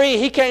chapter 3,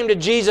 he came to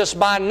Jesus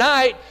by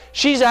night.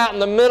 She's out in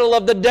the middle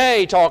of the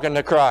day talking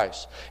to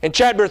Christ. In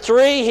chapter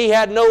 3, he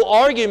had no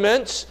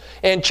arguments.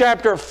 In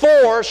chapter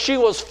 4, she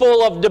was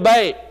full of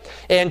debate.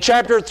 In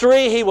chapter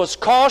 3, he was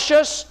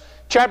cautious.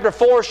 Chapter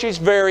 4, she's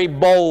very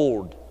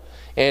bold.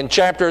 In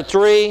chapter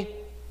 3,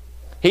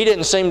 he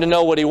didn't seem to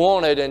know what he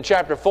wanted. In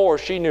chapter 4,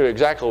 she knew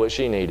exactly what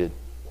she needed.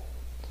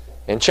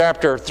 In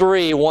chapter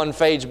 3, one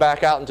fades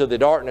back out into the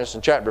darkness.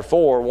 In chapter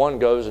 4, one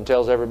goes and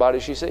tells everybody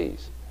she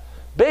sees.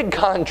 Big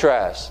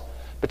contrast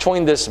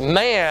between this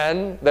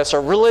man that's a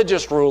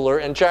religious ruler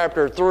in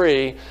chapter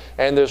 3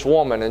 and this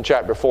woman in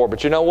chapter 4.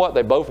 But you know what?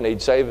 They both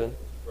need saving.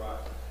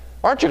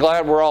 Aren't you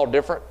glad we're all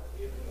different?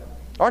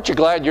 Aren't you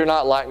glad you're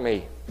not like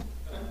me?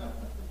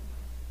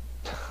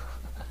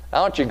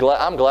 Aren't you glad?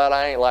 I'm glad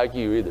I ain't like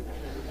you either.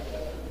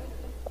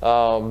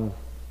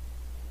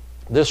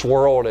 This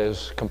world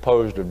is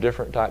composed of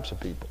different types of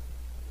people.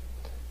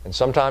 And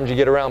sometimes you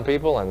get around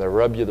people and they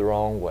rub you the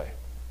wrong way.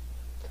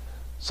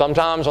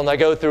 Sometimes when they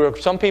go through,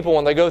 some people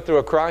when they go through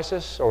a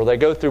crisis or they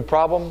go through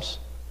problems,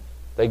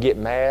 they get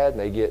mad,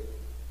 they get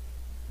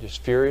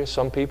just furious.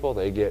 Some people,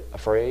 they get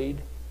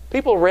afraid.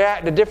 People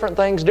react to different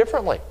things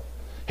differently.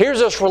 Here's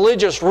this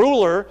religious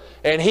ruler,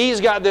 and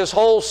he's got this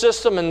whole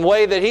system and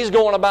way that he's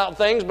going about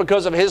things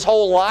because of his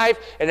whole life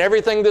and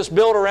everything that's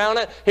built around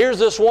it. Here's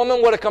this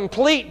woman with a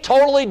complete,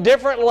 totally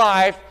different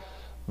life,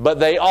 but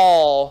they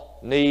all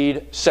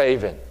need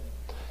saving.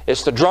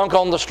 It's the drunk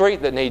on the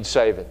street that needs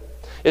saving.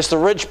 It's the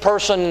rich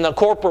person in the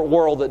corporate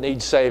world that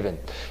needs saving.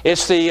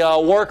 It's the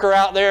worker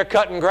out there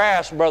cutting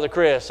grass, Brother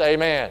Chris,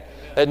 amen,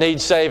 that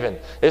needs saving.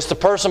 It's the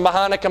person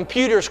behind a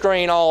computer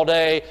screen all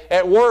day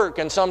at work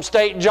in some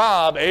state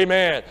job,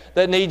 amen,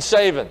 that needs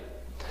saving.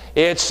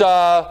 It's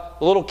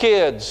little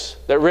kids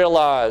that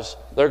realize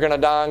they're going to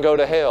die and go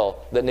to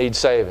hell that need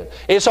saving.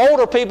 It's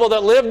older people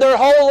that live their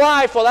whole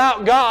life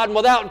without God and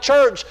without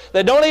church,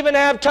 that don't even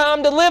have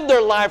time to live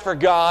their life for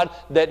God,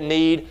 that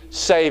need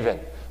saving.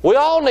 We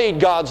all need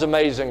God's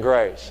amazing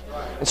grace.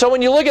 And so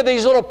when you look at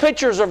these little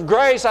pictures of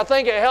grace, I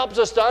think it helps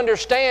us to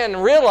understand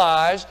and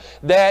realize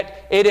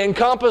that it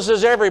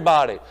encompasses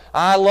everybody.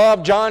 I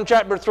love John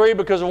chapter 3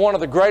 because of one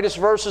of the greatest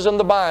verses in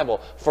the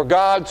Bible. For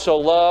God so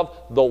loved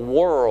the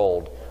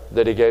world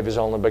that He gave His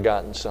only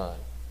begotten Son.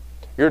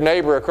 Your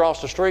neighbor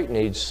across the street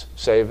needs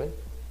saving.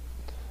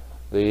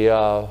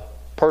 The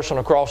person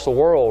across the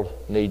world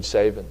needs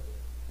saving.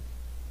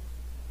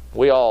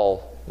 We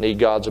all need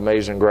God's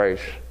amazing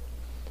grace.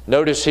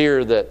 Notice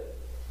here that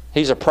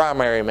He's a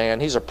primary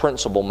man. He's a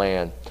principal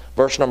man.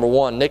 Verse number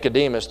 1,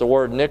 Nicodemus, the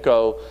word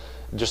Nico,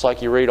 just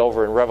like you read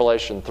over in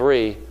Revelation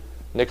 3,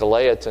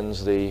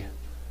 Nicolaitans,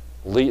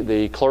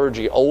 the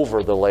clergy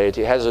over the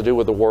laity, it has to do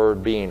with the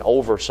word being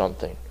over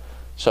something.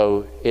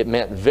 So it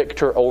meant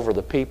victor over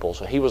the people.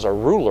 So he was a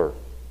ruler.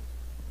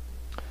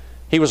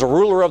 He was a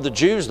ruler of the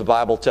Jews, the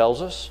Bible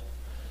tells us.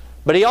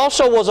 But he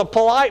also was a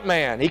polite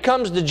man. He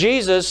comes to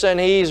Jesus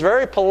and he's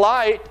very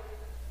polite.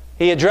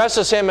 He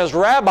addresses Him as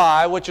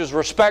Rabbi, which is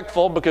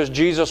respectful because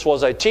Jesus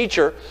was a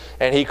teacher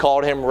and He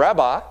called Him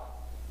Rabbi.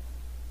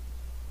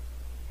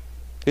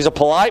 He's a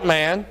polite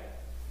man.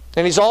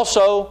 And he's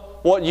also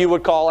what you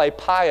would call a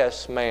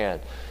pious man.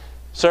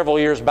 Several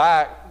years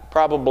back,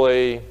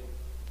 probably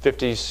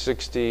 50,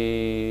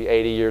 60,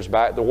 80 years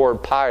back, the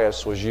word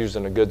pious was used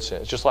in a good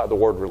sense, just like the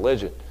word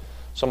religion.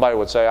 Somebody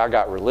would say, I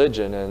got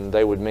religion, and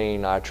they would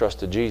mean I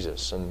trusted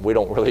Jesus. And we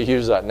don't really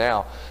use that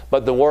now.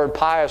 But the word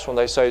pious, when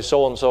they say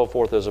so and so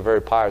forth is a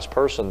very pious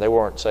person, they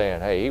weren't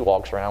saying, hey, he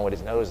walks around with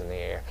his nose in the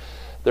air.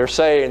 They're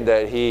saying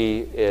that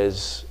he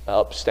is an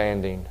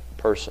upstanding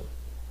person.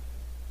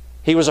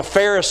 He was a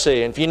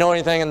Pharisee. And if you know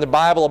anything in the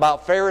Bible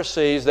about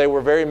Pharisees, they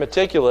were very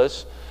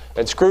meticulous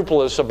and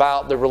scrupulous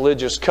about the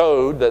religious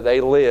code that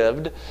they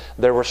lived.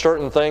 There were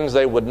certain things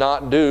they would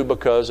not do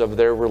because of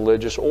their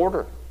religious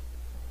order.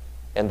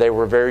 And they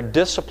were very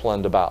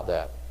disciplined about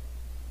that.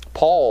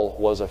 Paul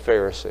was a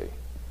Pharisee.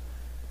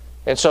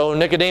 And so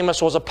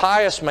Nicodemus was a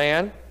pious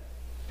man.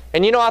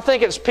 And you know, I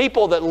think it's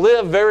people that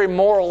live very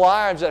moral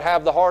lives that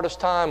have the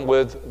hardest time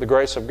with the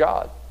grace of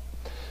God.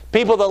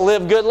 People that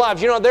live good lives.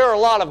 You know, there are a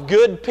lot of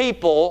good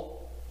people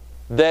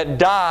that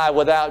die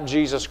without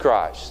Jesus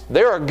Christ.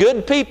 There are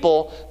good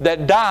people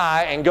that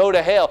die and go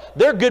to hell.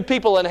 There are good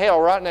people in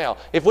hell right now.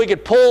 If we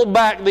could pull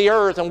back the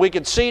earth and we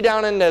could see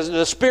down into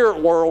the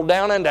spirit world,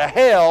 down into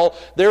hell,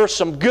 there are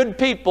some good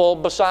people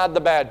beside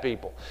the bad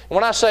people. And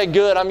when I say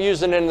good, I'm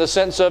using it in the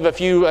sense of if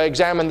you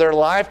examine their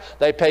life,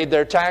 they paid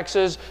their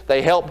taxes,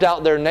 they helped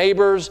out their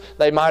neighbors,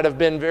 they might have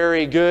been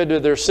very good to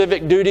their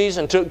civic duties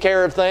and took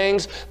care of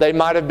things, they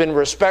might have been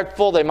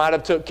respectful, they might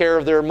have took care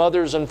of their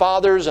mothers and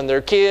fathers and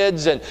their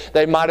kids, and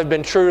they might have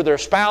been true to their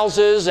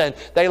spouses, and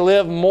they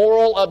live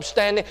moral,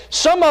 upstanding.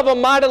 Some of them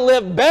might have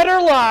lived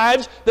better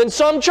lives than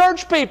some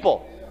church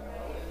people.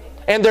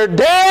 And they're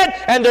dead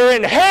and they're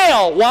in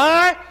hell.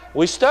 Why?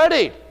 We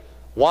studied.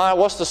 Why?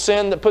 What's the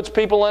sin that puts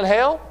people in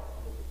hell?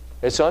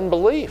 It's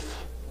unbelief.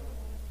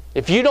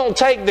 If you don't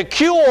take the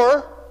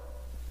cure,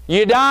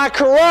 you die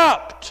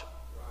corrupt.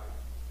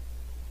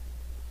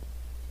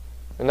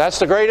 And that's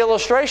the great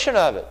illustration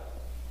of it.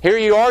 Here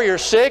you are, you're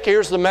sick,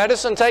 here's the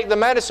medicine, take the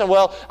medicine.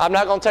 Well, I'm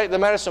not going to take the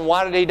medicine.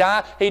 Why did he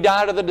die? He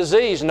died of the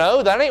disease.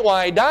 No, that ain't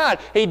why he died.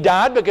 He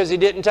died because he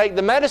didn't take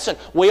the medicine.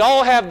 We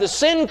all have the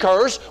sin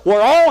curse.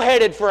 We're all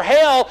headed for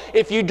hell.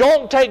 If you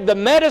don't take the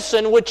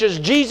medicine, which is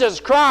Jesus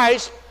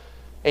Christ,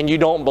 and you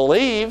don't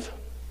believe,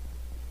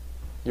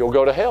 you'll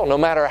go to hell, no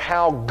matter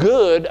how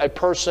good a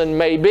person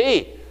may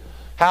be,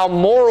 how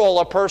moral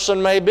a person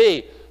may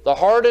be. The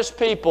hardest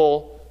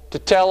people to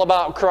tell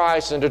about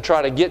Christ and to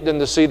try to get them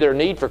to see their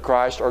need for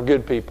Christ are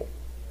good people.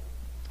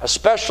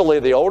 Especially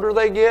the older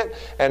they get,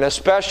 and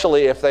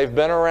especially if they've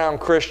been around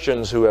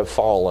Christians who have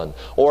fallen,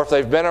 or if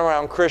they've been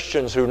around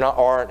Christians who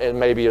aren't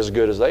maybe as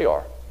good as they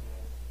are.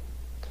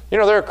 You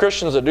know, there are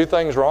Christians that do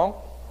things wrong.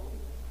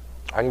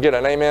 I can get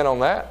an amen on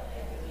that.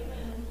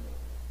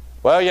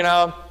 Well, you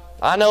know,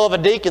 I know of a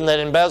deacon that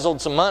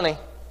embezzled some money.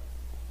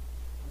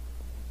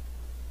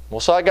 Well,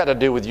 so I got to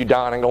do with you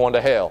dying and going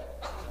to hell.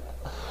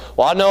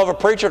 Well, I know of a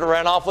preacher that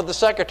ran off with the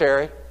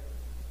secretary.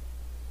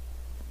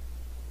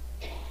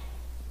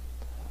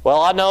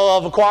 Well, I know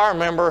of a choir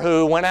member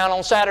who went out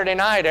on Saturday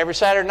night. Every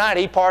Saturday night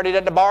he partied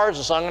at the bars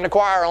and sung in the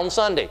choir on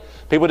Sunday.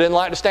 People didn't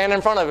like to stand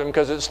in front of him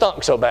because it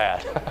stunk so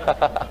bad.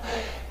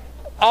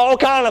 All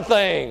kind of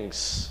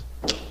things.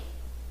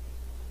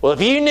 Well,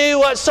 if you knew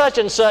what such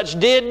and such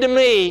did to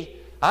me,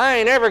 I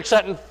ain't ever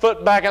setting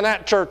foot back in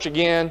that church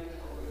again.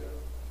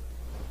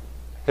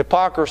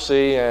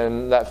 Hypocrisy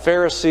and that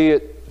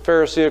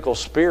Pharisaical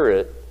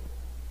spirit,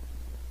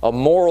 a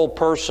moral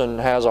person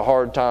has a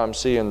hard time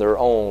seeing their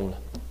own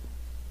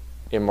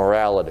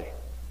immorality.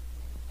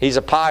 He's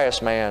a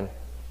pious man.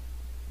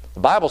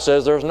 The Bible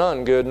says there's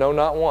none good, no,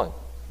 not one.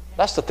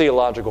 That's the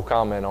theological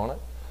comment on it.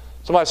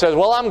 Somebody says,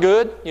 well, I'm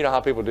good. You know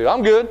how people do.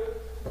 I'm good.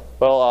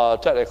 Well,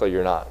 technically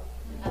you're not.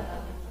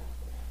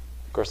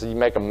 Of course, you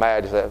make them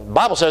mad. The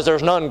Bible says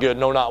there's none good,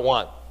 no, not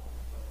one.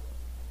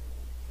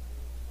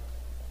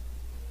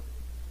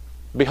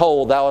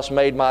 Behold, thou hast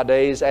made my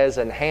days as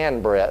an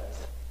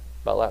handbreadth.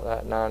 About like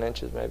that, 9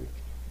 inches maybe.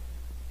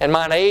 And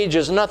mine age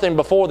is nothing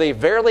before thee.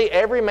 Verily,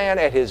 every man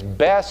at his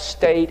best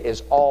state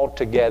is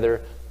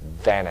altogether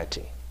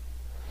vanity.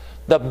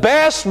 The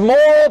best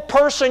moral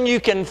person you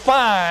can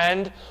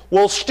find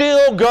will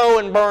still go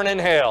and burn in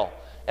hell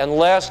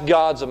unless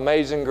God's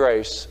amazing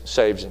grace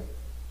saves him.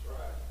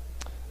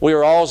 We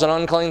are all as an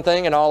unclean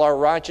thing, and all our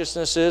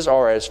righteousnesses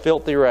are as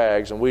filthy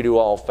rags, and we do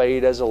all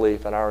fade as a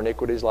leaf, and our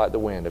iniquities like the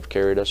wind have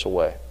carried us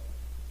away.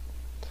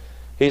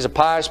 He's a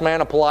pious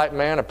man, a polite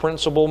man, a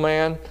principled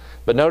man.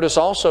 But notice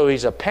also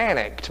he's a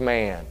panicked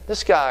man.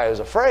 This guy is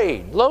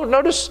afraid.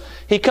 Notice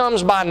he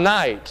comes by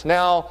night.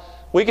 Now,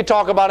 we could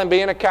talk about him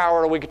being a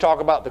coward, or we could talk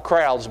about the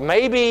crowds.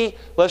 Maybe,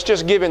 let's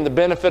just give him the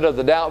benefit of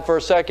the doubt for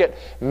a second.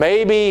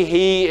 Maybe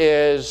he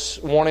is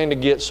wanting to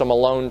get some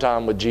alone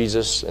time with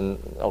Jesus. And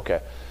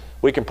okay,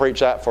 we can preach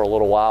that for a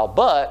little while.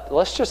 But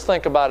let's just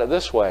think about it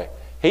this way.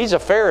 He's a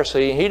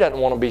Pharisee. He doesn't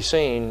want to be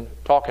seen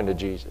talking to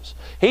Jesus.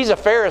 He's a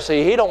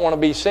Pharisee. He don't want to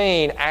be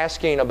seen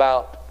asking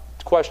about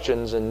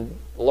questions and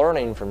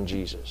learning from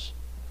Jesus.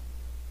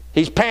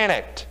 He's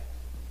panicked.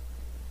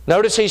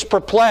 Notice he's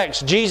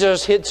perplexed.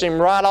 Jesus hits him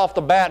right off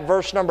the bat.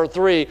 Verse number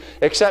 3,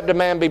 except a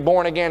man be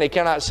born again, he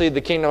cannot see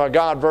the kingdom of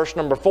God. Verse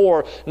number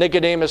 4,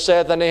 Nicodemus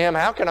saith unto him,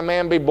 how can a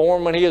man be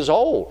born when he is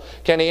old?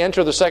 Can he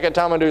enter the second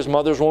time into his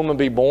mother's womb and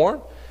be born?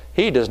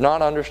 He does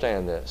not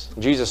understand this.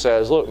 Jesus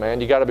says, look, man,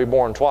 you got to be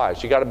born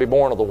twice. You got to be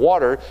born of the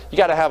water. You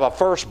got to have a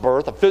first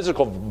birth, a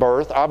physical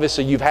birth.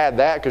 Obviously, you've had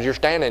that because you're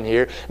standing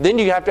here. Then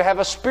you have to have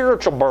a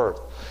spiritual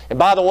birth. And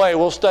by the way,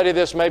 we'll study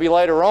this maybe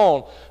later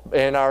on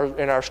in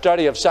our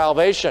study of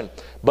salvation.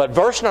 But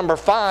verse number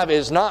 5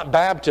 is not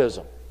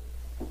baptism.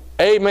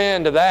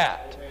 Amen to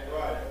that.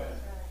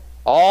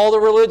 All the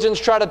religions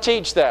try to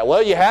teach that.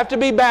 Well, you have to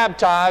be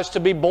baptized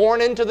to be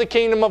born into the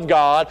kingdom of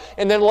God,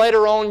 and then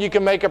later on you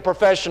can make a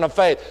profession of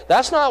faith.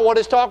 That's not what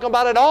it's talking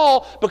about at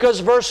all, because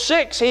verse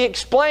 6, he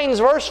explains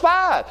verse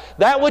 5.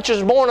 That which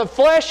is born of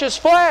flesh is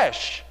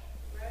flesh.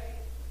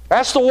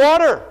 That's the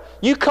water.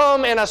 You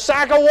come in a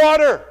sack of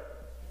water.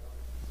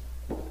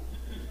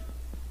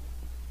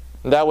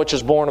 And that which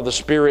is born of the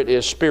Spirit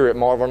is spirit.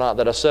 Marvel not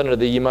that I said unto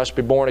thee, you must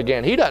be born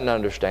again. He doesn't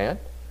understand.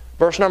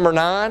 Verse number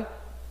 9,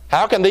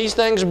 how can these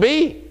things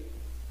be?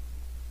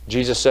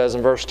 Jesus says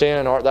in verse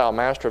 10, art thou a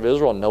master of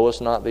Israel, and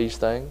knowest not these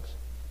things?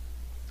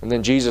 And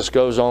then Jesus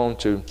goes on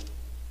to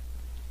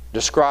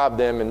describe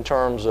them in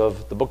terms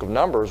of the book of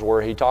Numbers,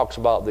 where he talks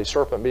about the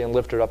serpent being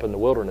lifted up in the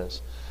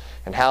wilderness.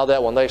 And how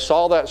that when they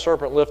saw that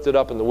serpent lifted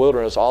up in the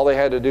wilderness, all they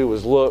had to do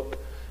was look,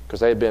 because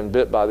they had been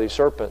bit by these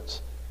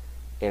serpents.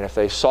 And if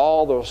they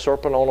saw the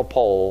serpent on a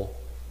pole,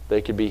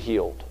 they could be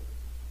healed.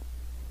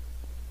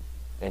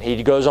 And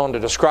he goes on to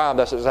describe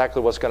that's exactly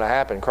what's going to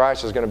happen.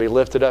 Christ is going to be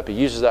lifted up. He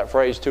uses that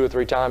phrase 2 or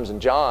 3 times in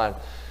John.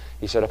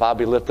 He said, if I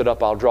be lifted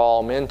up, I'll draw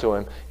all men to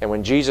Him. And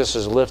when Jesus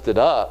is lifted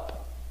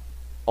up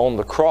on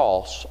the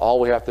cross,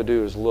 all we have to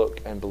do is look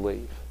and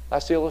believe.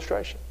 That's the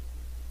illustration.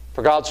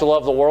 For God so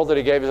loved the world that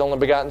He gave His only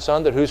begotten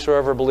Son, that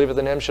whosoever believeth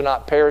in Him shall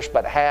not perish,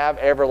 but have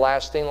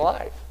everlasting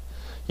life.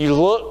 You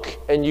look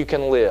and you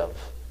can live.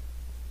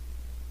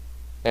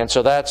 And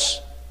so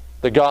that's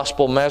the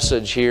gospel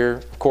message here.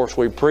 Of course,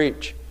 we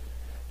preach.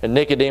 And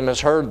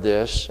Nicodemus heard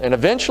this, and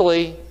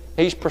eventually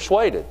he's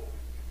persuaded.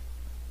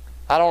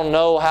 I don't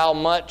know how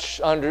much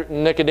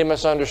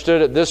Nicodemus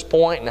understood at this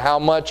point and how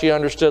much he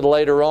understood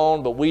later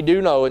on, but we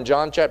do know in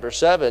John chapter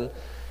 7,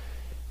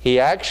 he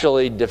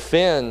actually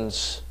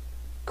defends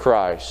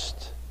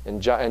Christ.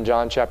 In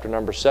John chapter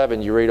number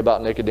 7, you read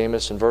about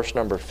Nicodemus in verse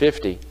number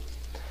 50.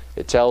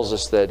 It tells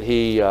us that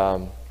he,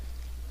 I'll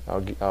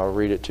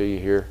read it to you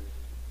here.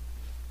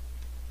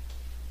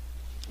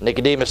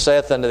 Nicodemus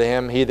saith unto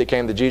him, he that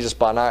came to Jesus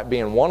by night,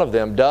 being one of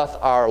them, doth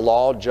our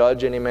law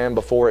judge any man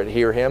before it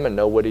hear him and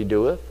know what he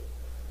doeth?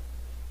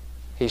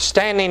 He's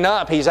standing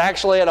up. He's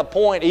actually at a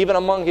point, even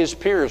among his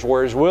peers,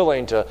 where he's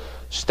willing to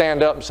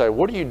stand up and say,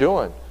 what are you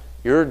doing?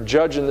 You're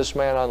judging this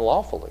man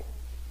unlawfully.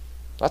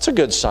 That's a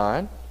good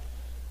sign.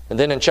 And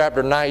then in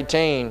chapter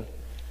 19,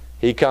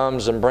 he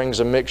comes and brings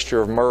a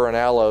mixture of myrrh and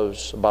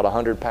aloes, about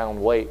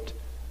 100-pound weight,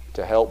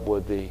 to help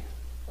with the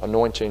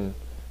anointing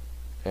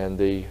and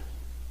the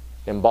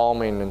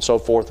embalming and so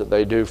forth that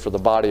they do for the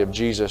body of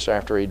Jesus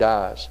after He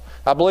dies.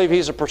 I believe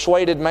he's a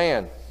persuaded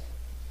man.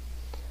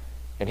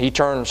 And he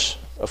turns,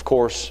 of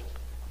course,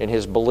 in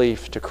his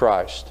belief to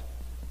Christ.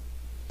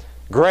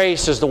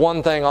 Grace is the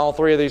one thing all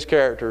 3 of these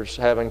characters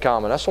have in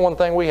common. That's the one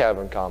thing we have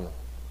in common.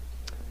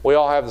 We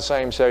all have the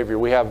same Savior.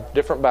 We have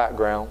different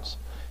backgrounds.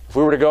 If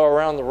we were to go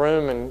around the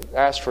room and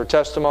ask for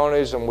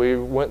testimonies, and we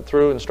went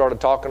through and started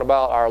talking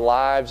about our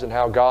lives and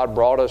how God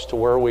brought us to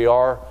where we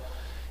are,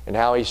 and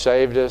how He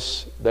saved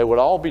us, they would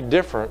all be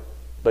different,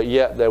 but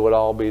yet they would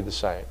all be the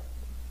same.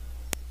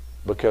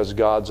 Because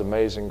God's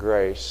amazing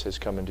grace has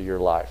come into your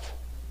life.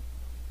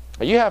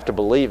 You have to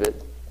believe it.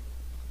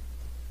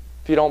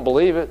 If you don't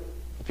believe it,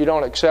 if you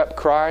don't accept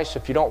Christ,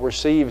 if you don't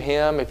receive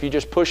Him, if you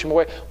just push Him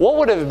away, what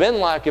would it have been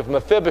like if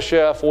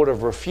Mephibosheth would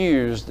have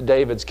refused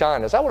David's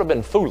kindness? That would have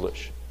been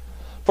foolish.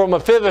 For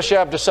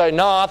Mephibosheth to say,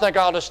 no, I think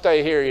I'll just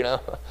stay here, you know.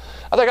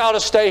 I think I'll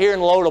just stay here in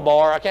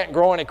Lodabar. I can't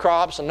grow any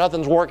crops and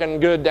nothing's working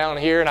good down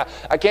here, and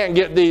I can't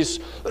get these,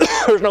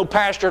 there's no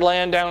pasture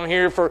land down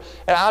here,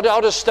 and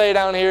I'll just stay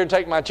down here and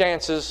take my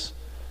chances.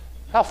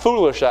 How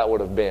foolish that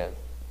would have been.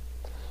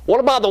 What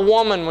about the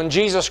woman when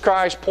Jesus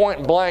Christ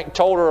point blank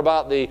told her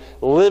about the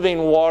living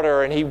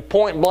water, and He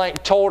point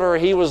blank told her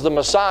He was the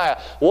Messiah?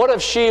 What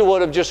if she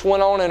would have just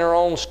went on in her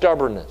own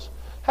stubbornness?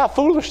 How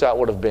foolish that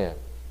would have been.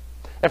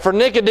 And for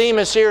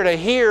Nicodemus here to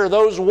hear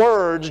those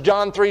words,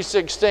 John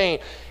 3:16,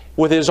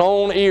 with his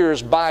own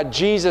ears by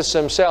Jesus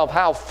Himself,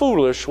 how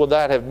foolish would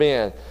that have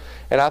been?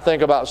 And I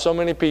think about so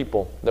many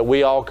people that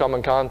we all come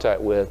in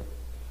contact with.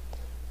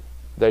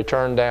 They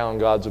turn down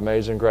God's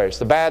amazing grace.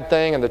 The bad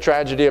thing and the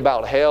tragedy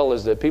about hell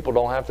is that people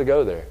don't have to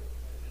go there.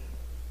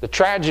 The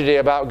tragedy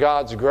about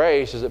God's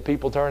grace is that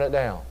people turn it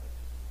down.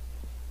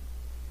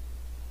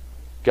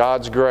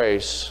 God's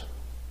grace,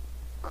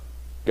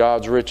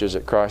 God's riches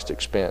at Christ's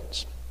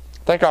expense.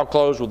 I think I'll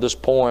close with this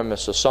poem.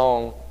 It's a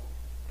song.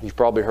 You've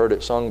probably heard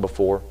it sung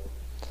before.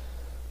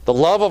 The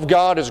love of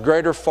God is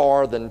greater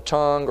far than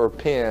tongue or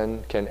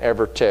pen can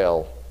ever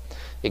tell.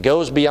 It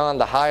goes beyond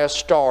the highest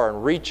star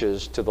and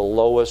reaches to the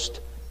lowest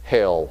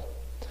hell.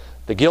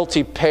 The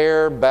guilty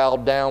pair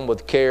bowed down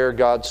with care.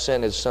 God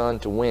sent His Son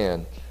to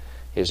win.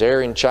 His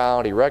erring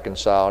child He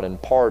reconciled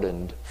and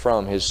pardoned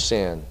from his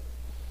sin.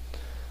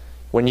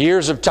 When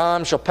years of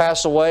time shall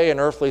pass away and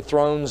earthly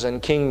thrones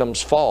and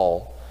kingdoms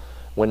fall,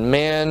 when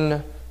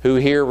men who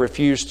here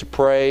refuse to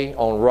pray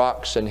on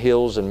rocks and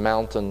hills and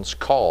mountains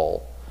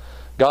call,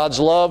 God's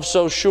love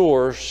so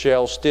sure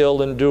shall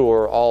still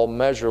endure, all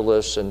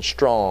measureless and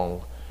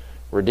strong,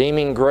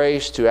 redeeming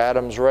grace to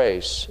Adam's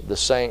race, the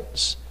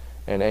saints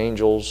and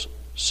angels'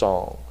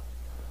 song.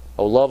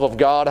 O love of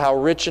God, how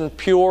rich and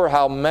pure,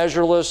 how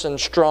measureless and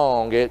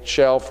strong, it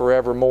shall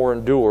forevermore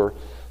endure,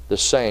 the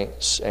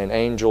saints and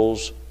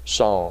angels'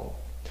 song.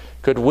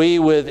 Could we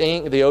with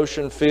ink the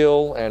ocean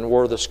fill, and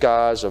were the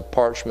skies of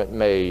parchment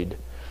made,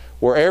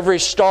 were every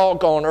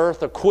stalk on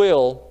earth a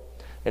quill,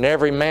 and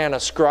every man a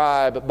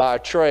scribe by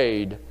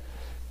trade,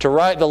 to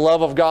write the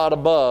love of God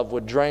above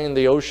would drain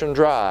the ocean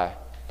dry,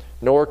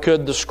 nor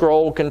could the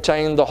scroll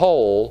contain the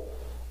whole,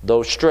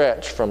 though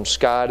stretched from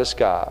sky to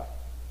sky.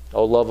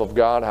 O love of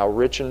God, how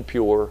rich and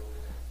pure,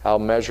 how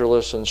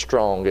measureless and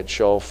strong, it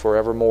shall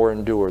forevermore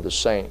endure, the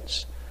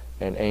saints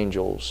and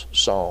angels'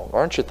 song.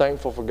 Aren't you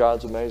thankful for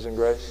God's amazing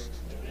grace?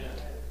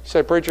 You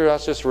say, preacher,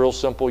 that's just real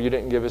simple. You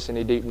didn't give us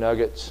any deep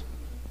nuggets.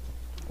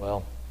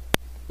 Well,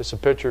 it's some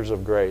pictures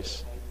of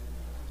grace.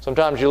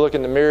 Sometimes you look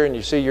in the mirror and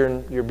you see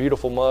your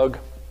beautiful mug,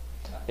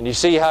 and you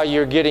see how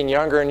you're getting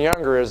younger and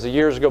younger as the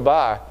years go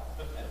by.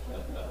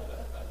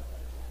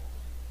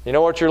 You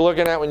know what you're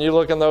looking at when you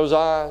look in those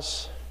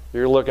eyes?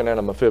 You're looking at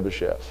a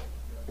Mephibosheth.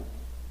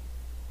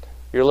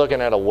 You're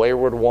looking at a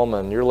wayward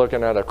woman. You're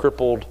looking at a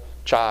crippled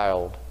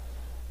child.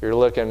 You're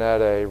looking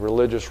at a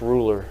religious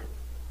ruler.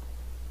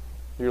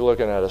 You're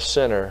looking at a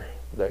sinner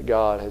that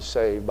God has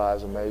saved by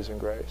His amazing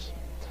grace.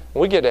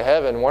 When we get to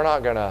heaven, we're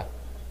not going to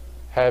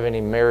have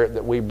any merit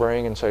that we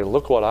bring and say,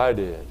 look what I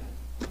did.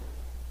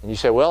 And you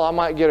say, well, I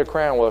might get a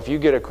crown. Well, if you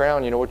get a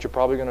crown, you know what you're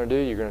probably going to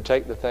do? You're going to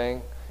take the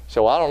thing.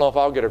 So I don't know if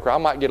I'll get a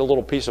crown. I might get a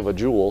little piece of a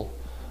jewel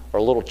or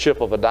a little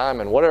chip of a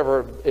diamond,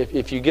 whatever.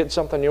 If you get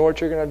something, you know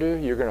what you're going to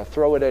do? You're going to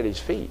throw it at His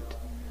feet.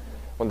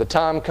 When the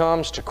time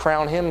comes to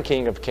crown Him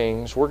King of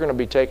Kings, we're going to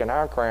be taking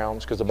our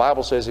crowns, because the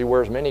Bible says He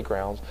wears many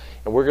crowns,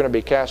 and we're going to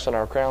be casting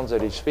our crowns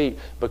at His feet,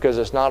 because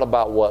it's not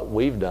about what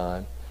we've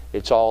done.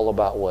 It's all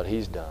about what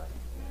He's done.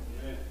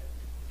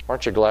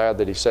 Aren't you glad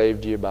that He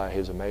saved you by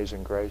His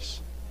amazing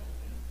grace?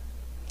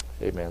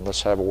 Amen.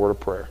 Let's have a word of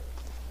prayer.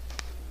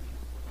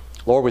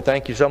 Lord, we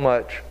thank You so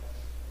much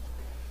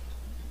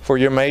for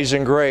Your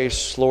amazing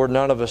grace. Lord,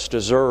 none of us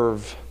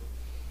deserve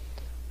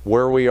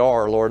where we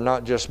are, Lord,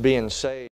 not just being saved.